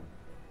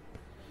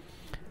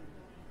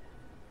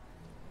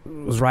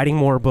 Was writing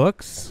more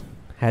books,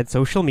 had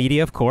social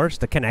media, of course,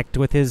 to connect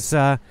with his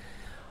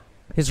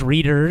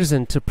readers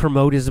and to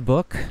promote his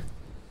book.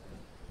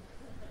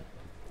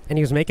 And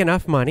he was making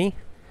enough money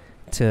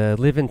to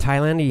live in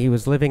Thailand. He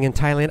was living in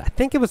Thailand. I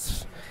think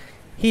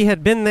he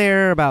had been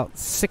there about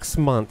 6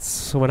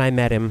 months when I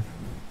met him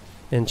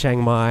in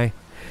Chiang Mai.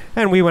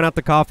 And we went out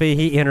to coffee.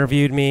 He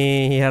interviewed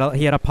me. He had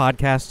a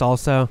podcast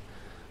also.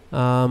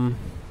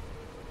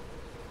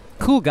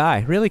 Cool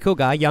guy, really cool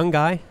guy, young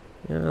guy.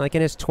 Like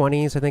in his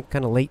 20s, I think,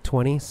 kind of late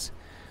 20s.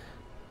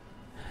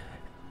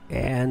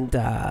 And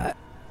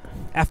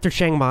after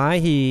Chiang Mai,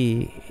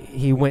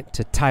 he went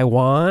to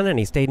Taiwan, and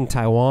he stayed in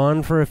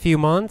Taiwan for a few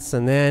months,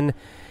 and then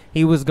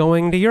he was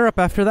going to Europe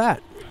after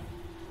that.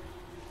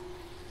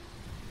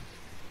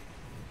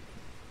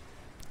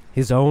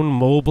 His own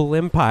mobile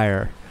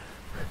empire.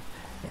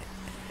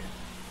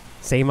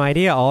 Same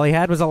idea. All he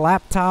had was a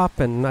laptop,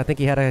 and I think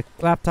he had a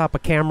laptop, a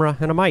camera,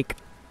 and a mic.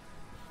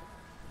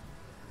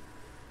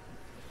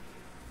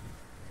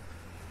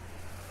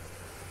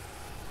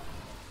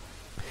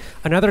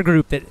 Another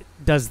group that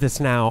does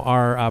this now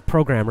are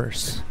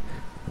programmers,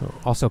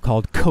 also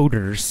called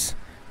coders.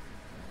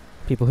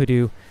 People who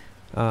do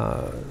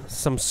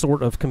some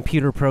sort of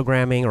computer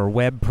programming or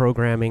web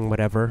programming,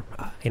 whatever.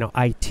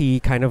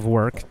 IT kind of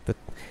work, the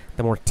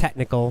more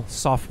technical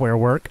software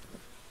work.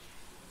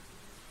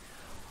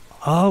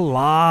 A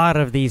lot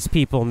of these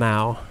people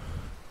now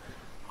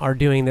are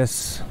doing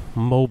this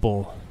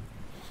mobile,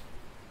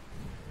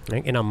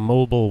 in a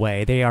mobile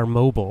way. They are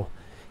mobile.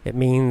 It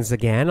means,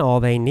 again, all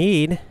they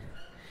need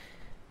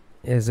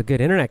is a good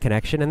internet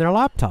connection and their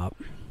laptop.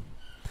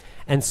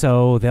 And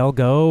so they'll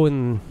go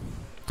and,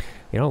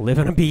 live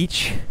on a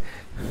beach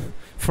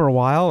for a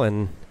while,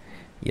 and,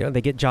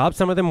 they get jobs.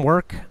 Some of them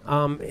work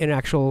in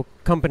actual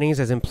companies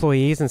as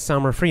employees, and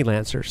some are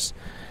freelancers.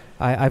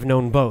 I've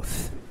known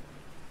both.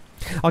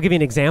 I'll give you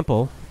an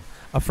example.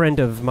 A friend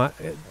of my,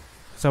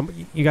 so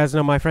you guys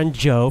know my friend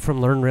Joe from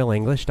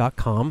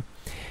LearnRealEnglish.com.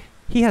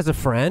 He has a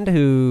friend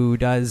who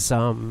does,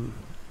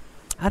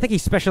 I think he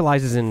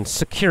specializes in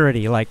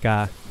security, like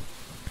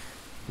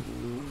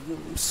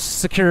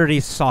security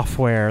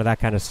software, that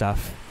kind of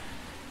stuff.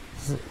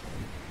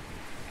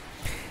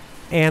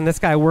 And this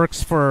guy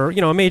works for,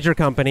 a major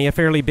company, a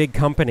fairly big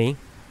company.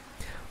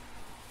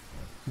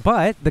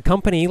 But the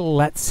company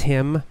lets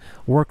him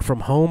work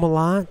from home a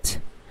lot.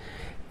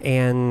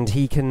 And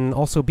he can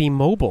also be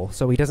mobile,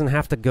 so he doesn't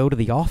have to go to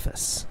the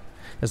office.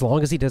 As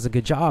long as he does a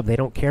good job, they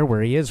don't care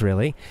where he is,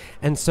 really.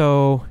 And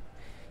so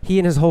he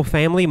and his whole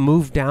family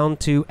moved down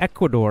to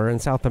Ecuador in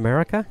South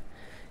America.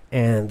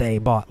 And they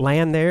bought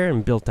land there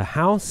and built a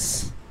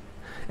house.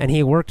 And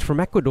he worked from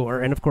Ecuador.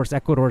 And, of course,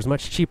 Ecuador is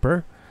much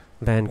cheaper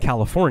than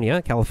California.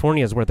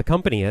 California is where the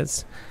company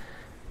is.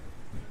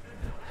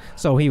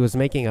 So he was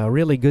making a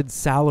really good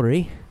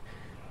salary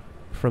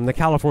from the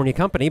California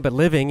company, but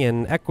living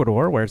in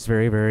Ecuador, where it's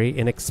very, very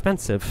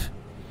inexpensive.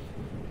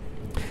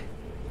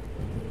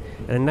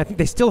 And I think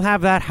they still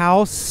have that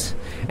house,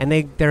 and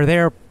they're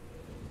there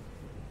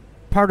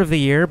part of the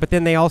year, but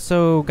then they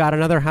also got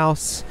another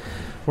house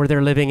where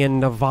they're living in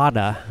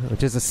Nevada,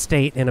 which is a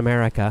state in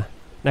America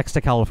next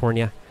to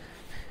California,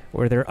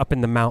 where they're up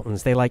in the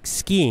mountains. They like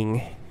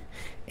skiing,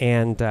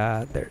 and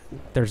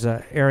there's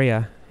an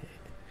area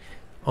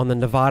on the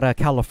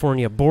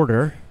Nevada-California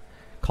border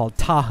called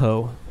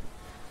Tahoe.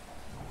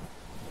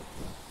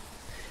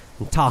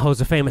 And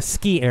Tahoe's a famous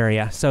ski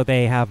area, so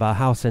they have a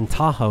house in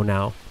Tahoe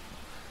now.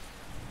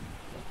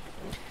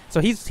 So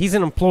he's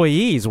an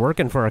employee. He's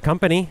working for a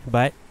company,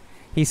 but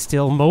he's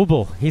still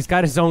mobile. He's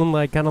got his own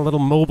like kind of little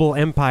mobile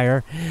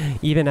empire,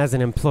 even as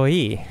an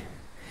employee.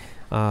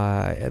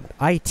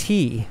 IT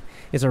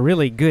is a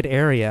really good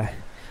area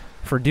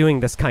for doing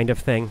this kind of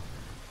thing.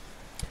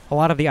 A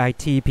lot of the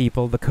IT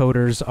people, the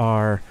coders,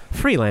 are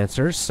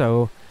freelancers,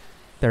 so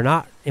they're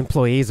not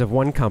employees of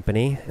one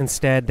company.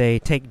 Instead, they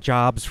take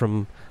jobs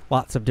from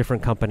lots of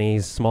different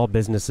companies, small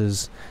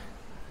businesses,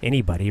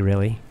 anybody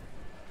really.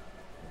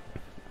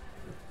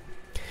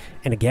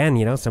 And again,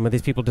 you know, some of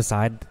these people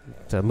decide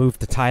to move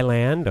to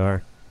Thailand,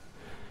 or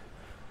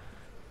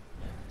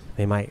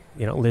they might,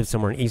 you know, live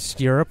somewhere in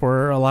East Europe,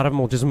 or a lot of them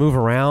will just move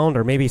around,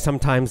 or maybe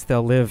sometimes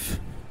they'll live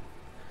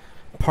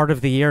part of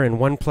the year in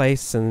one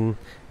place and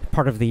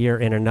part of the year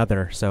in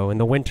another. So in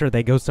the winter,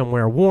 they go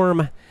somewhere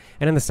warm,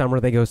 and in the summer,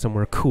 they go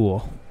somewhere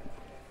cool.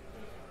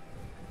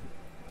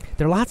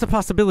 There are lots of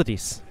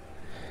possibilities.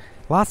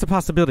 Lots of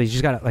possibilities. You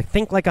just gotta like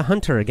think like a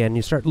hunter again.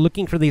 You start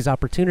looking for these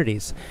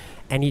opportunities,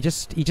 and you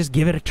just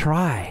give it a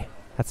try.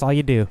 That's all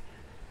you do.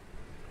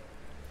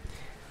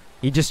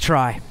 You just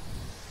try.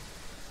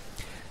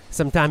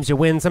 Sometimes you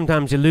win,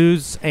 sometimes you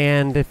lose,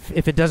 and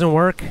if it doesn't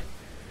work,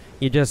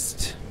 you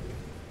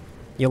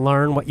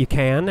learn what you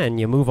can, and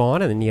you move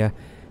on, and then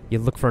you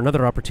look for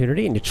another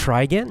opportunity, and you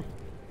try again,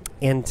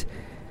 and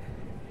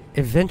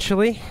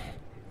eventually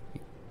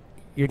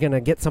you're gonna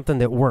get something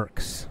that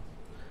works.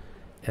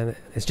 And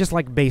it's just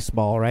like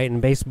baseball, right? In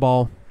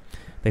baseball,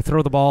 they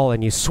throw the ball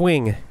and you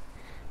swing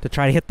to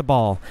try to hit the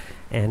ball,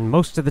 and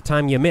most of the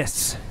time you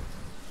miss.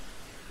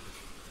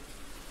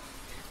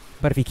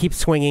 But if you keep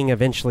swinging,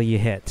 eventually you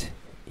hit.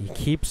 You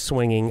keep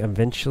swinging,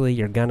 eventually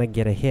you're gonna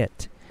get a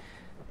hit.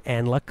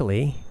 And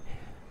luckily,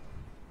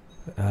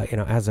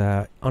 as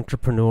an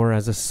entrepreneur,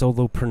 as a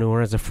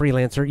solopreneur, as a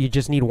freelancer, you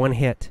just need one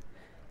hit.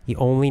 You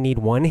only need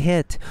one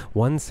hit,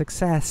 one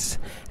success,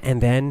 and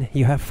then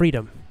you have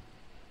freedom.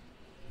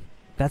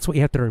 That's what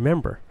you have to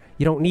remember.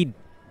 You don't need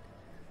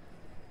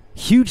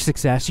huge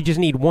success. You just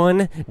need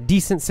one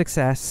decent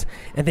success,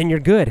 and then you're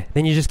good.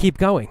 Then you just keep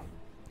going.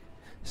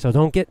 So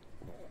don't get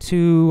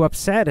too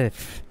upset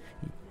if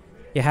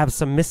you have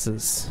some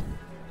misses.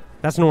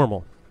 That's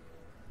normal.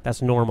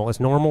 That's normal.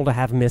 It's normal to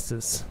have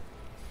misses.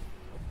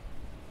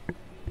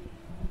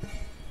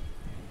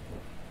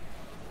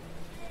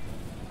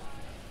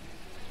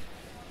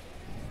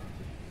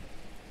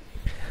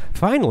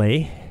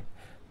 Finally,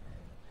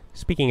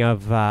 speaking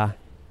of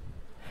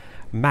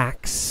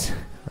Max,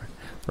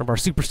 one of our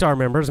superstar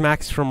members,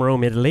 Max from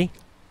Rome, Italy.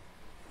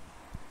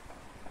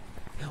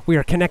 We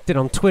are connected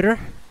on Twitter.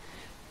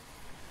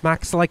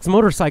 Max likes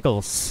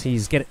motorcycles.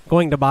 He's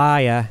going to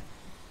buy a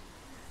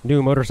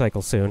new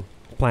motorcycle soon.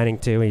 Planning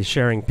to. He's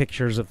sharing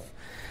pictures of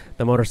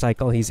the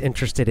motorcycle he's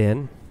interested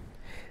in.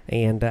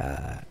 And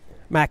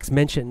Max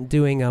mentioned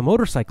doing a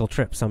motorcycle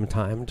trip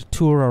sometime to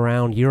tour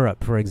around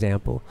Europe, for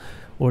example,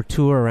 or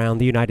tour around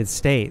the United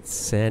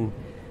States. And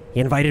he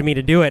invited me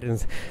to do it,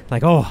 and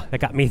like, oh, that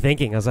got me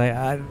thinking. I was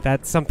like,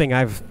 that's something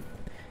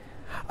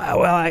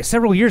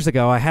several years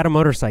ago, I had a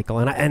motorcycle,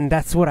 and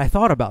that's what I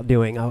thought about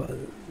doing.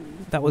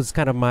 That was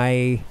kind of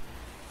my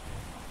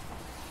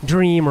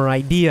dream or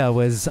idea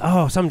was,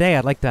 someday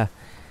I'd like to,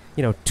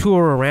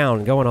 tour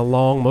around, go on a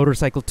long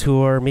motorcycle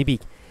tour,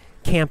 maybe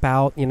camp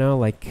out,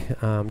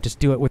 just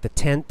do it with a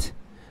tent,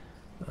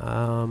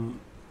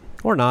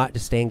 or not,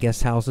 just stay in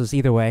guest houses,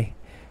 either way,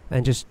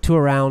 and just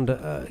tour around,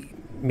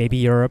 maybe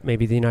Europe,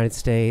 maybe the United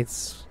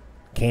States,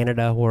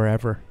 Canada,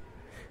 wherever.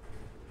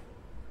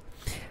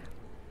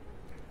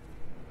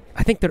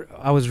 I think that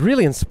I was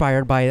really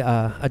inspired by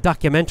a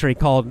documentary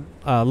called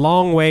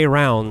Long Way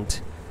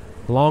Round.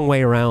 Long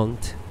Way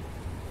Round.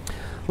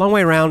 Long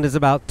Way Round is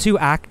about two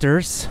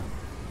actors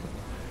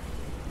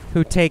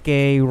who take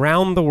a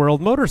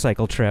round-the-world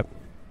motorcycle trip.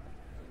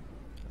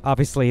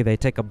 Obviously, they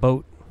take a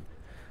boat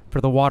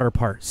for the water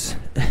parts.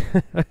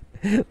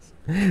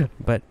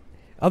 But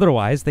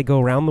otherwise, they go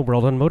around the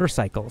world on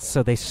motorcycles.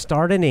 So they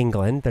start in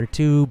England. They're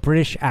two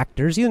British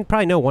actors. You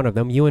probably know one of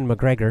them, Ewan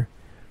McGregor.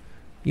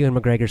 Ewan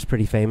McGregor's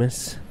pretty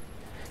famous.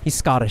 He's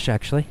Scottish,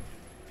 actually.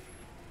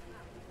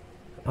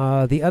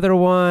 The other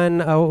one,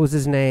 what was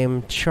his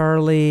name?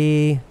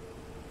 Charlie.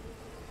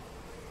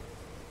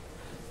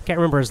 Can't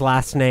remember his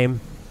last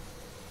name.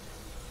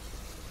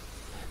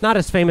 Not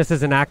as famous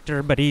as an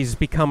actor, but he's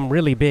become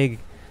really big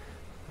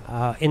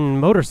in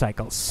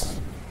motorcycles,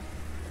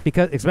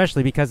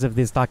 especially because of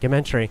this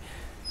documentary.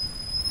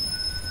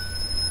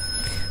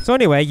 So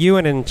anyway,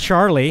 Ewan and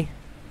Charlie,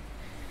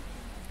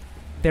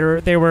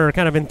 They were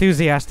kind of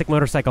enthusiastic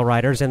motorcycle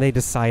riders, and they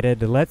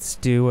decided, let's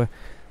do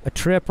a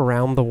trip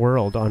around the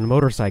world on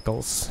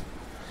motorcycles.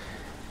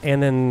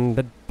 And then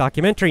the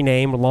documentary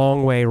name,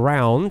 Long Way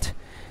Round,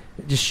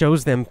 just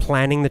shows them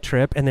planning the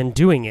trip and then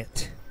doing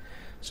it.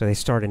 So they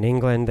start in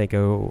England. They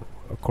go,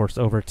 of course,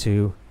 over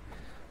to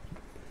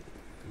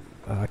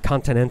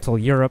continental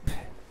Europe.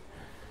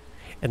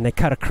 And they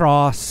cut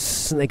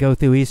across, and they go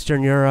through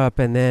Eastern Europe,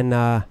 and then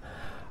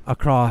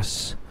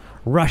across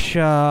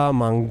Russia,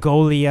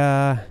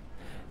 Mongolia.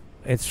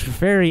 It's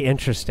very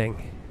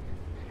interesting.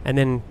 And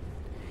then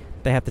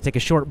they have to take a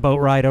short boat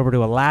ride over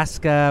to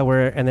Alaska,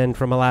 and then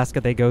from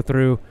Alaska they go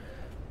through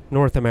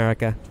North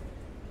America.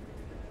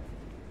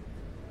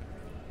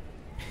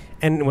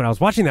 And when I was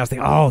watching that, I was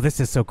thinking, oh, this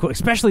is so cool.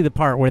 Especially the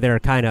part where they're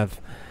kind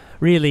of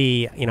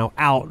really,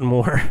 out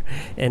more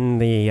in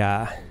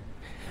the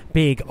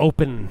big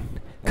open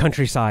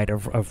countryside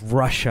of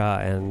Russia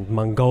and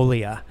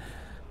Mongolia.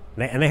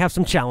 And they have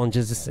some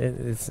challenges.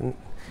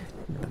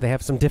 They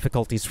have some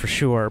difficulties for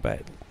sure,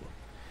 but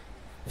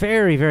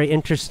very, very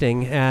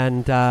interesting.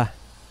 And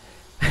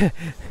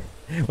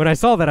when I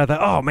saw that, I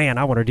thought, oh man,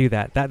 I want to do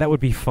that. That would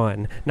be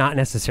fun. Not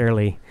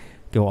necessarily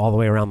go all the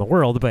way around the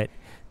world, but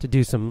to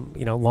do some,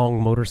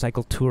 long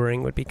motorcycle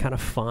touring would be kind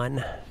of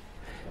fun.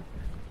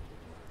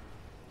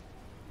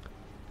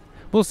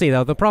 We'll see,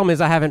 though. The problem is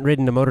I haven't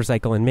ridden a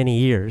motorcycle in many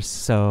years,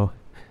 so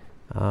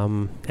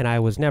and I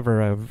was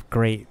never a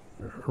great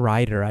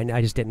rider.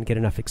 I just didn't get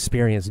enough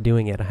experience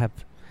doing it. I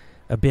have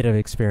a bit of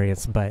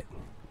experience, but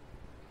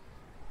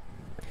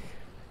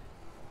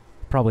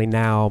probably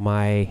now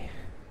my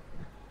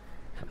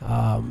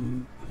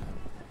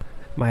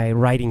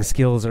riding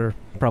skills are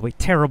probably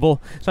terrible,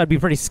 so I'd be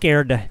pretty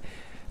scared to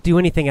do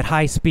anything at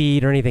high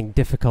speed or anything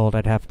difficult.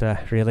 I'd have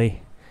to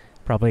really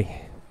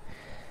probably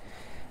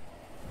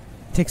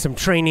take some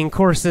training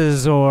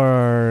courses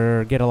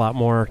or get a lot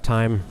more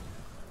time.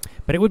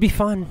 But it would be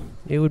fun.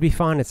 It would be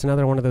fun. It's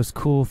another one of those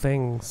cool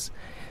things.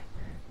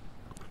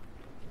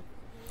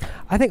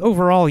 I think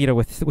overall,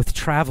 with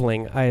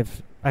traveling,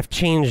 I've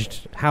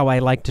changed how I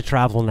like to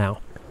travel now.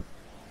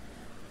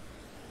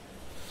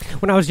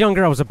 When I was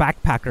younger, I was a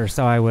backpacker,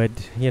 so I would,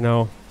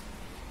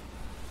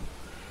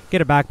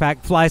 get a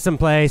backpack, fly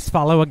someplace,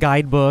 follow a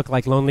guidebook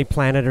like Lonely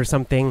Planet or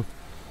something,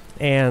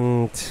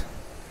 and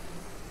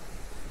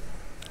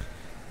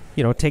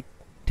take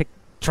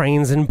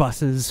trains and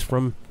buses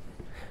from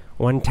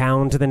one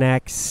town to the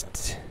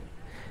next,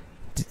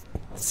 to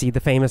see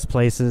the famous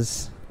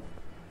places.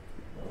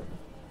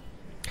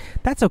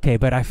 That's okay,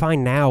 but I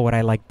find now what I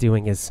like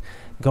doing is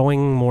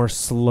going more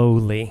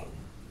slowly.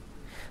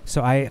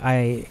 So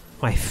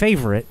my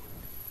favorite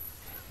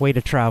way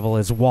to travel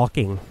is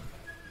walking.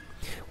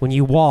 When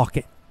you walk,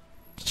 it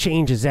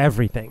changes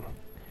everything,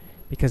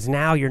 because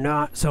now you're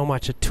not so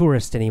much a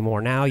tourist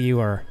anymore. Now you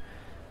are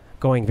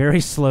going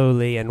very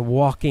slowly and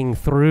walking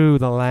through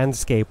the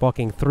landscape,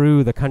 walking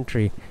through the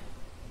country.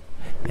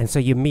 And so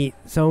you meet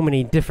so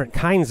many different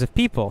kinds of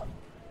people.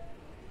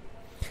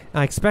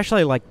 I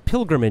especially like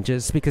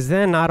pilgrimages, because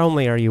then not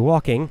only are you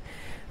walking,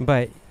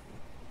 but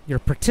you're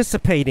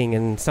participating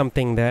in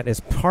something that is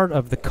part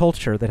of the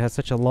culture that has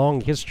such a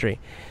long history.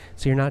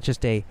 So you're not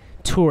just a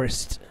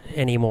tourist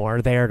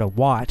anymore there to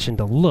watch and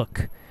to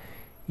look.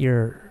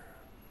 You're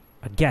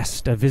a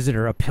guest, a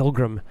visitor, a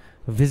pilgrim,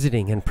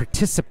 visiting and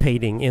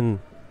participating in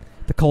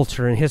the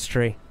culture and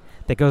history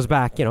that goes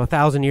back,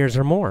 1,000 years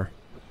or more.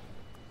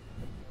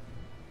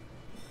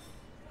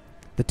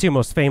 The two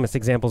most famous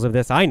examples of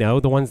this I know,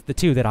 the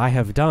two that I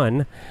have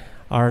done,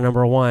 are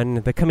number one,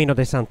 the Camino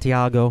de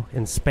Santiago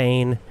in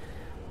Spain,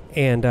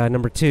 and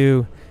number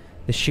two,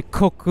 the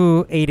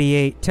Shikoku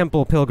 88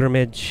 Temple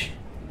Pilgrimage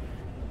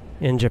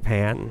in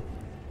Japan.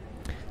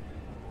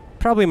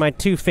 Probably my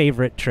two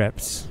favorite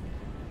trips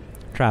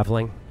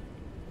traveling.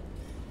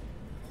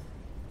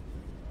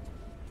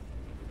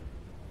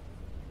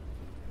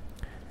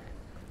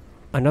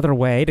 Another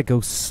way to go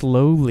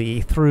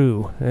slowly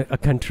through a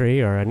country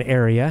or an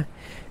area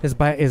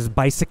is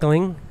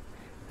bicycling.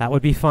 That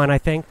would be fun, I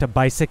think, to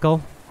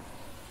bicycle.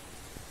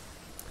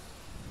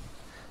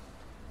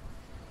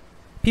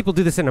 People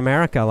do this in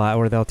America a lot,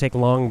 where they'll take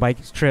long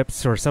bike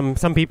trips, or some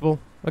people,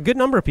 a good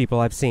number of people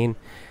I've seen,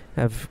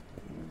 have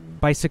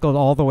bicycled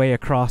all the way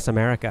across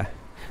America,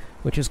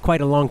 which is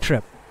quite a long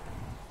trip.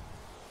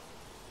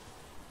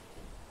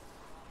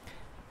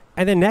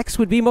 And then next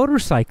would be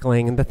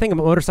motorcycling. And the thing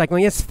about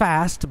motorcycling is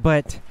fast,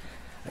 but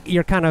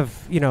you're kind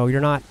of,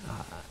 you're not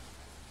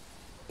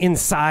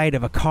inside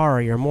of a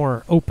car. You're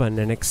more open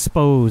and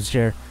exposed.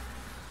 This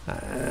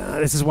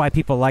is why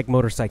people like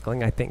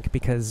motorcycling, I think,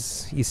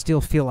 because you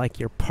still feel like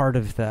you're part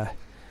of the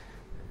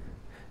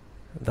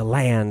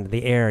land,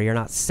 the air. You're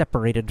not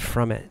separated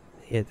from it.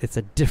 It's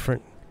a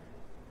different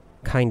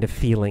kind of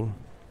feeling.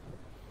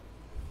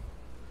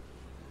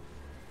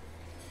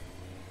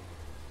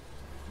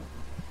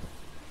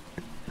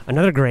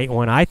 Another great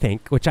one, I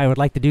think, which I would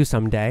like to do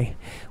someday,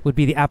 would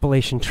be the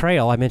Appalachian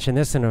Trail. I mentioned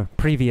this in a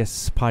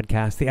previous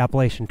podcast, the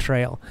Appalachian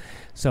Trail.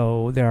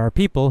 So there are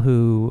people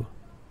who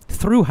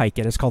thru hike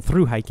it. It's called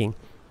thru hiking.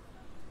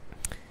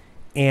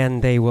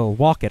 and they will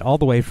walk it all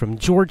the way from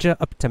Georgia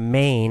up to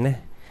Maine,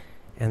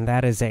 and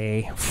that is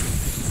a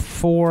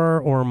 4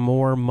 or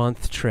more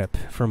month trip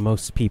for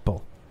most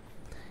people.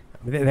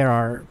 There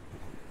are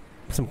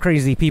some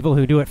crazy people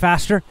who do it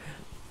faster,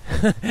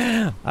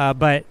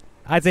 but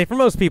I'd say for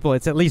most people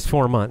it's at least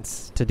 4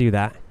 months to do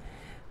that.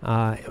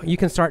 You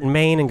can start in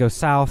Maine and go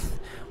south,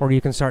 or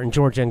you can start in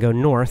Georgia and go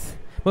north.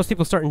 Most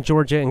people start in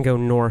Georgia and go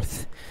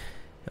north.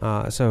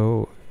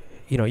 So,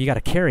 you got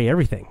to carry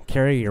everything.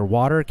 Carry your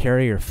water,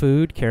 carry your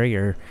food, carry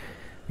your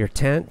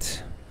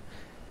tent,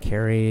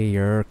 carry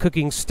your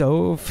cooking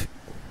stove,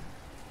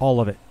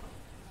 all of it.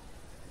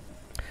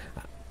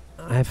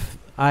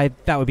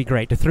 That would be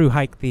great to through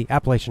hike the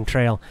Appalachian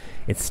Trail.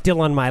 It's still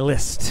on my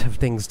list of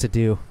things to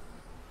do.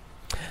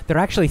 There are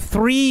actually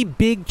 3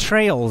 big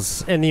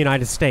trails in the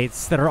United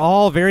States that are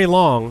all very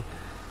long.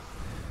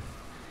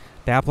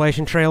 The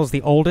Appalachian Trail is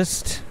the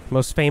oldest,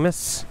 most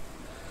famous.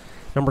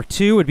 Number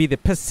 2 would be the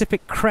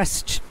Pacific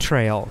Crest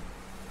Trail.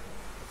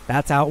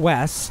 That's out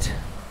west.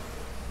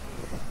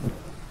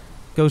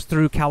 Goes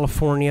through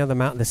California,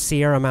 the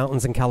Sierra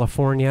Mountains in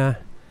California.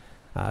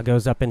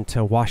 Goes up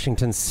into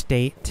Washington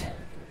State.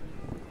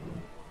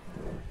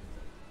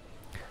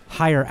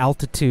 Higher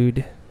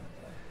altitude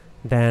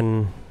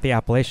than the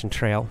Appalachian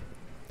Trail,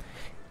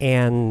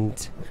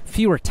 and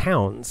fewer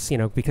towns,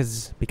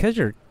 because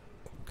you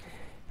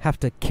have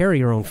to carry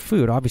your own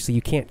food. Obviously,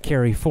 you can't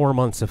carry 4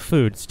 months of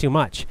food. It's too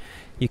much.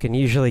 You can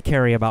usually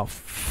carry about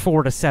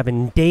 4 to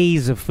 7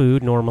 days of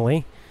food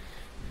normally.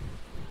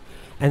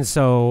 And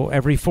so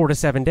every 4 to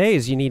 7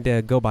 days, you need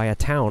to go by a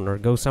town or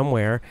go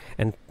somewhere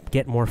and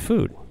get more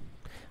food.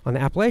 On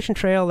the Appalachian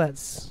Trail,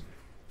 that's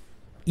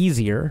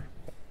easier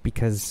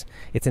because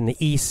it's in the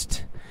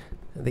east.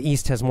 The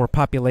east has more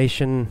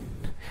population,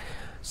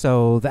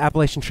 so the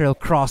Appalachian Trail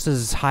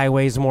crosses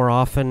highways more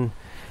often,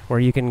 where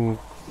you can,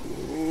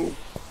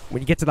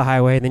 when you get to the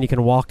highway, then you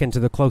can walk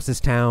into the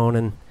closest town.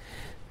 And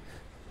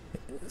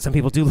some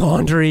people do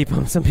laundry.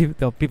 Some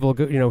people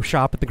go,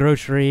 shop at the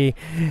grocery,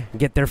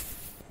 get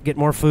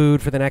more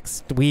food for the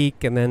next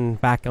week, and then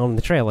back on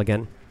the trail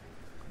again.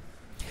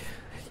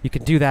 You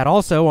can do that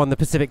also on the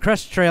Pacific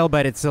Crest Trail,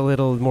 but it's a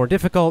little more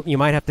difficult. You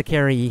might have to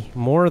carry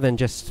more than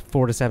just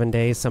 4 to 7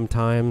 days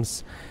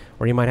sometimes,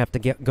 or you might have to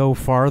go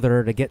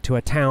farther to get to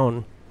a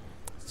town.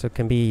 So it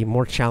can be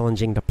more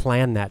challenging to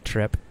plan that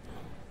trip.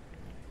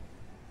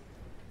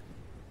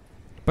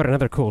 But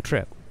another cool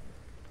trip.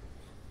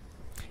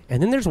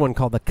 And then there's one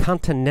called the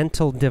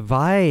Continental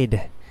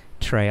Divide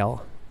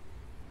Trail.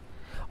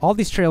 All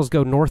these trails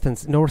go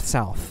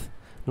north-south.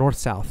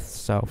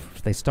 So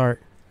they start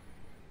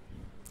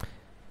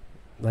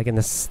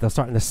they'll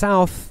start in the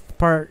south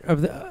part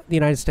of the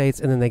United States,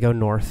 and then they go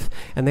north.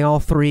 And they all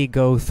 3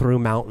 go through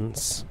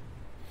mountains.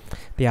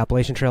 The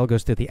Appalachian Trail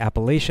goes through the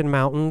Appalachian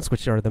Mountains,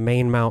 which are the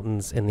main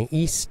mountains in the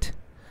east.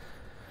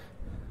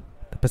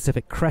 The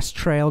Pacific Crest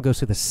Trail goes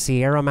through the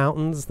Sierra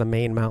Mountains, the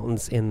main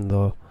mountains in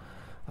the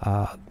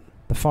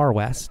far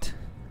west.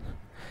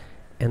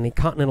 And the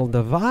Continental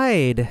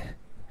Divide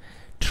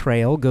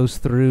Trail goes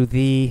through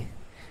the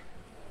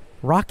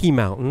Rocky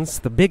Mountains,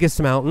 the biggest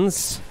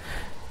mountains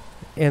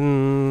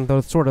in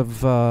the sort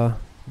of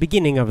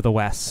beginning of the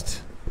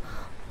West.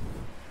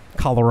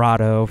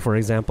 Colorado, for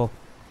example.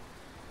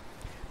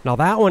 Now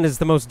that one is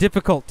the most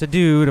difficult to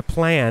do, to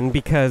plan,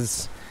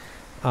 because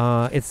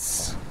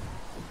it's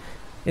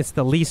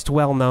the least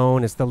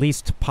well-known, it's the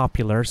least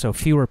popular, so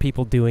fewer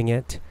people doing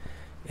it.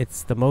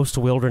 It's the most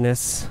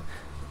wilderness,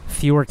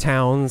 fewer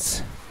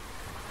towns.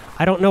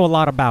 I don't know a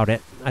lot about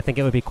it. I think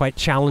it would be quite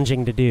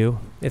challenging to do.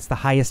 It's the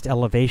highest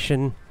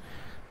elevation.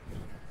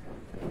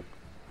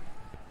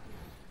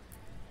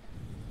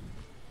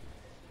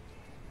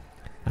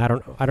 I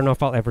don't know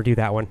if I'll ever do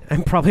that one. I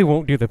probably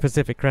won't do the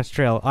Pacific Crest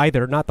Trail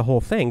either, not the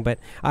whole thing, but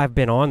I've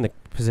been on the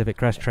Pacific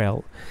Crest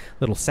Trail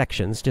little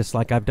sections, just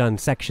like I've done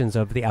sections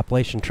of the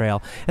Appalachian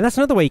Trail. And that's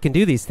another way you can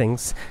do these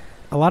things.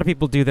 A lot of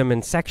people do them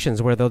in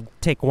sections where they'll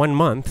take 1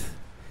 month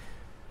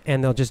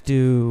and they'll just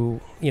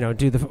do the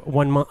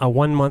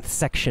 1 month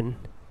section.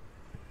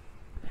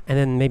 And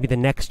then maybe the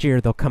next year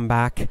they'll come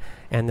back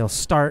and they'll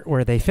start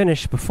where they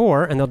finished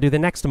before, and they'll do the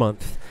next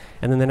month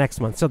and then the next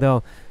month. So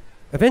they'll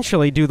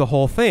eventually do the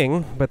whole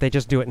thing, but they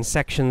just do it in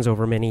sections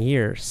over many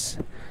years.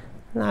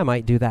 And I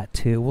might do that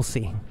too. We'll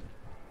see.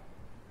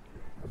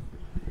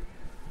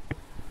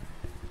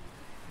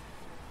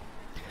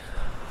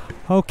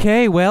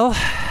 Okay, well,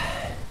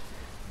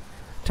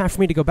 time for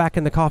me to go back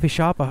in the coffee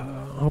shop. I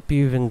hope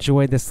you've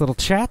enjoyed this little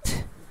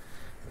chat.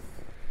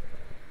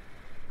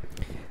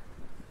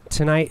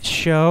 Tonight's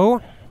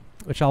show,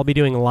 which I'll be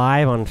doing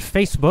live on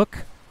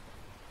Facebook.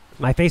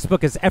 My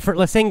Facebook is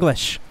Effortless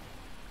English.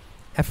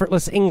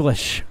 Effortless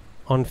English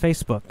on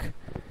Facebook.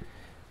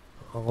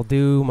 I'll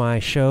do my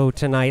show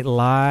tonight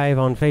live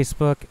on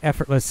Facebook,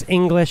 Effortless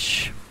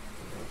English.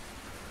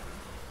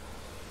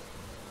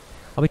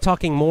 I'll be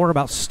talking more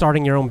about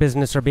starting your own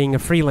business or being a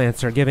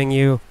freelancer, giving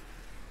you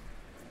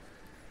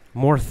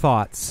more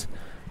thoughts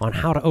on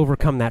how to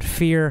overcome that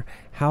fear,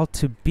 how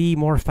to be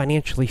more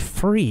financially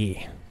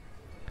free.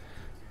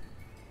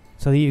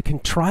 so that you can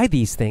try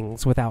these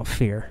things without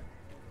fear.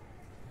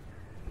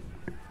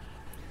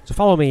 So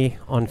follow me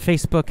on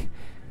Facebook,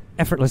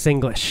 Effortless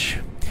English.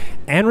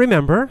 And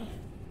remember,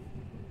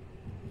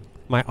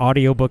 my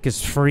audiobook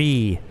is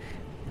free.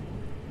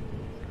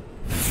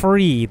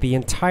 Free, the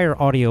entire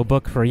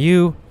audiobook for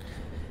you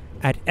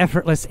at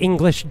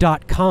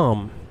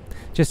effortlessenglish.com.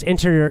 Just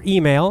enter your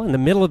email in the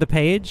middle of the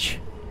page.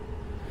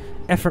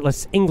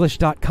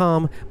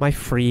 Effortlessenglish.com, my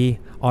free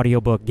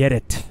audiobook. Get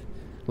it.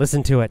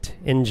 Listen to it.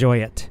 Enjoy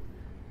it.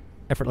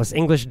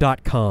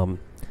 Effortlessenglish.com.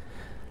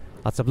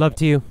 Lots of love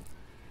to you.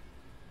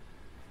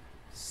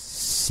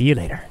 See you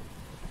later.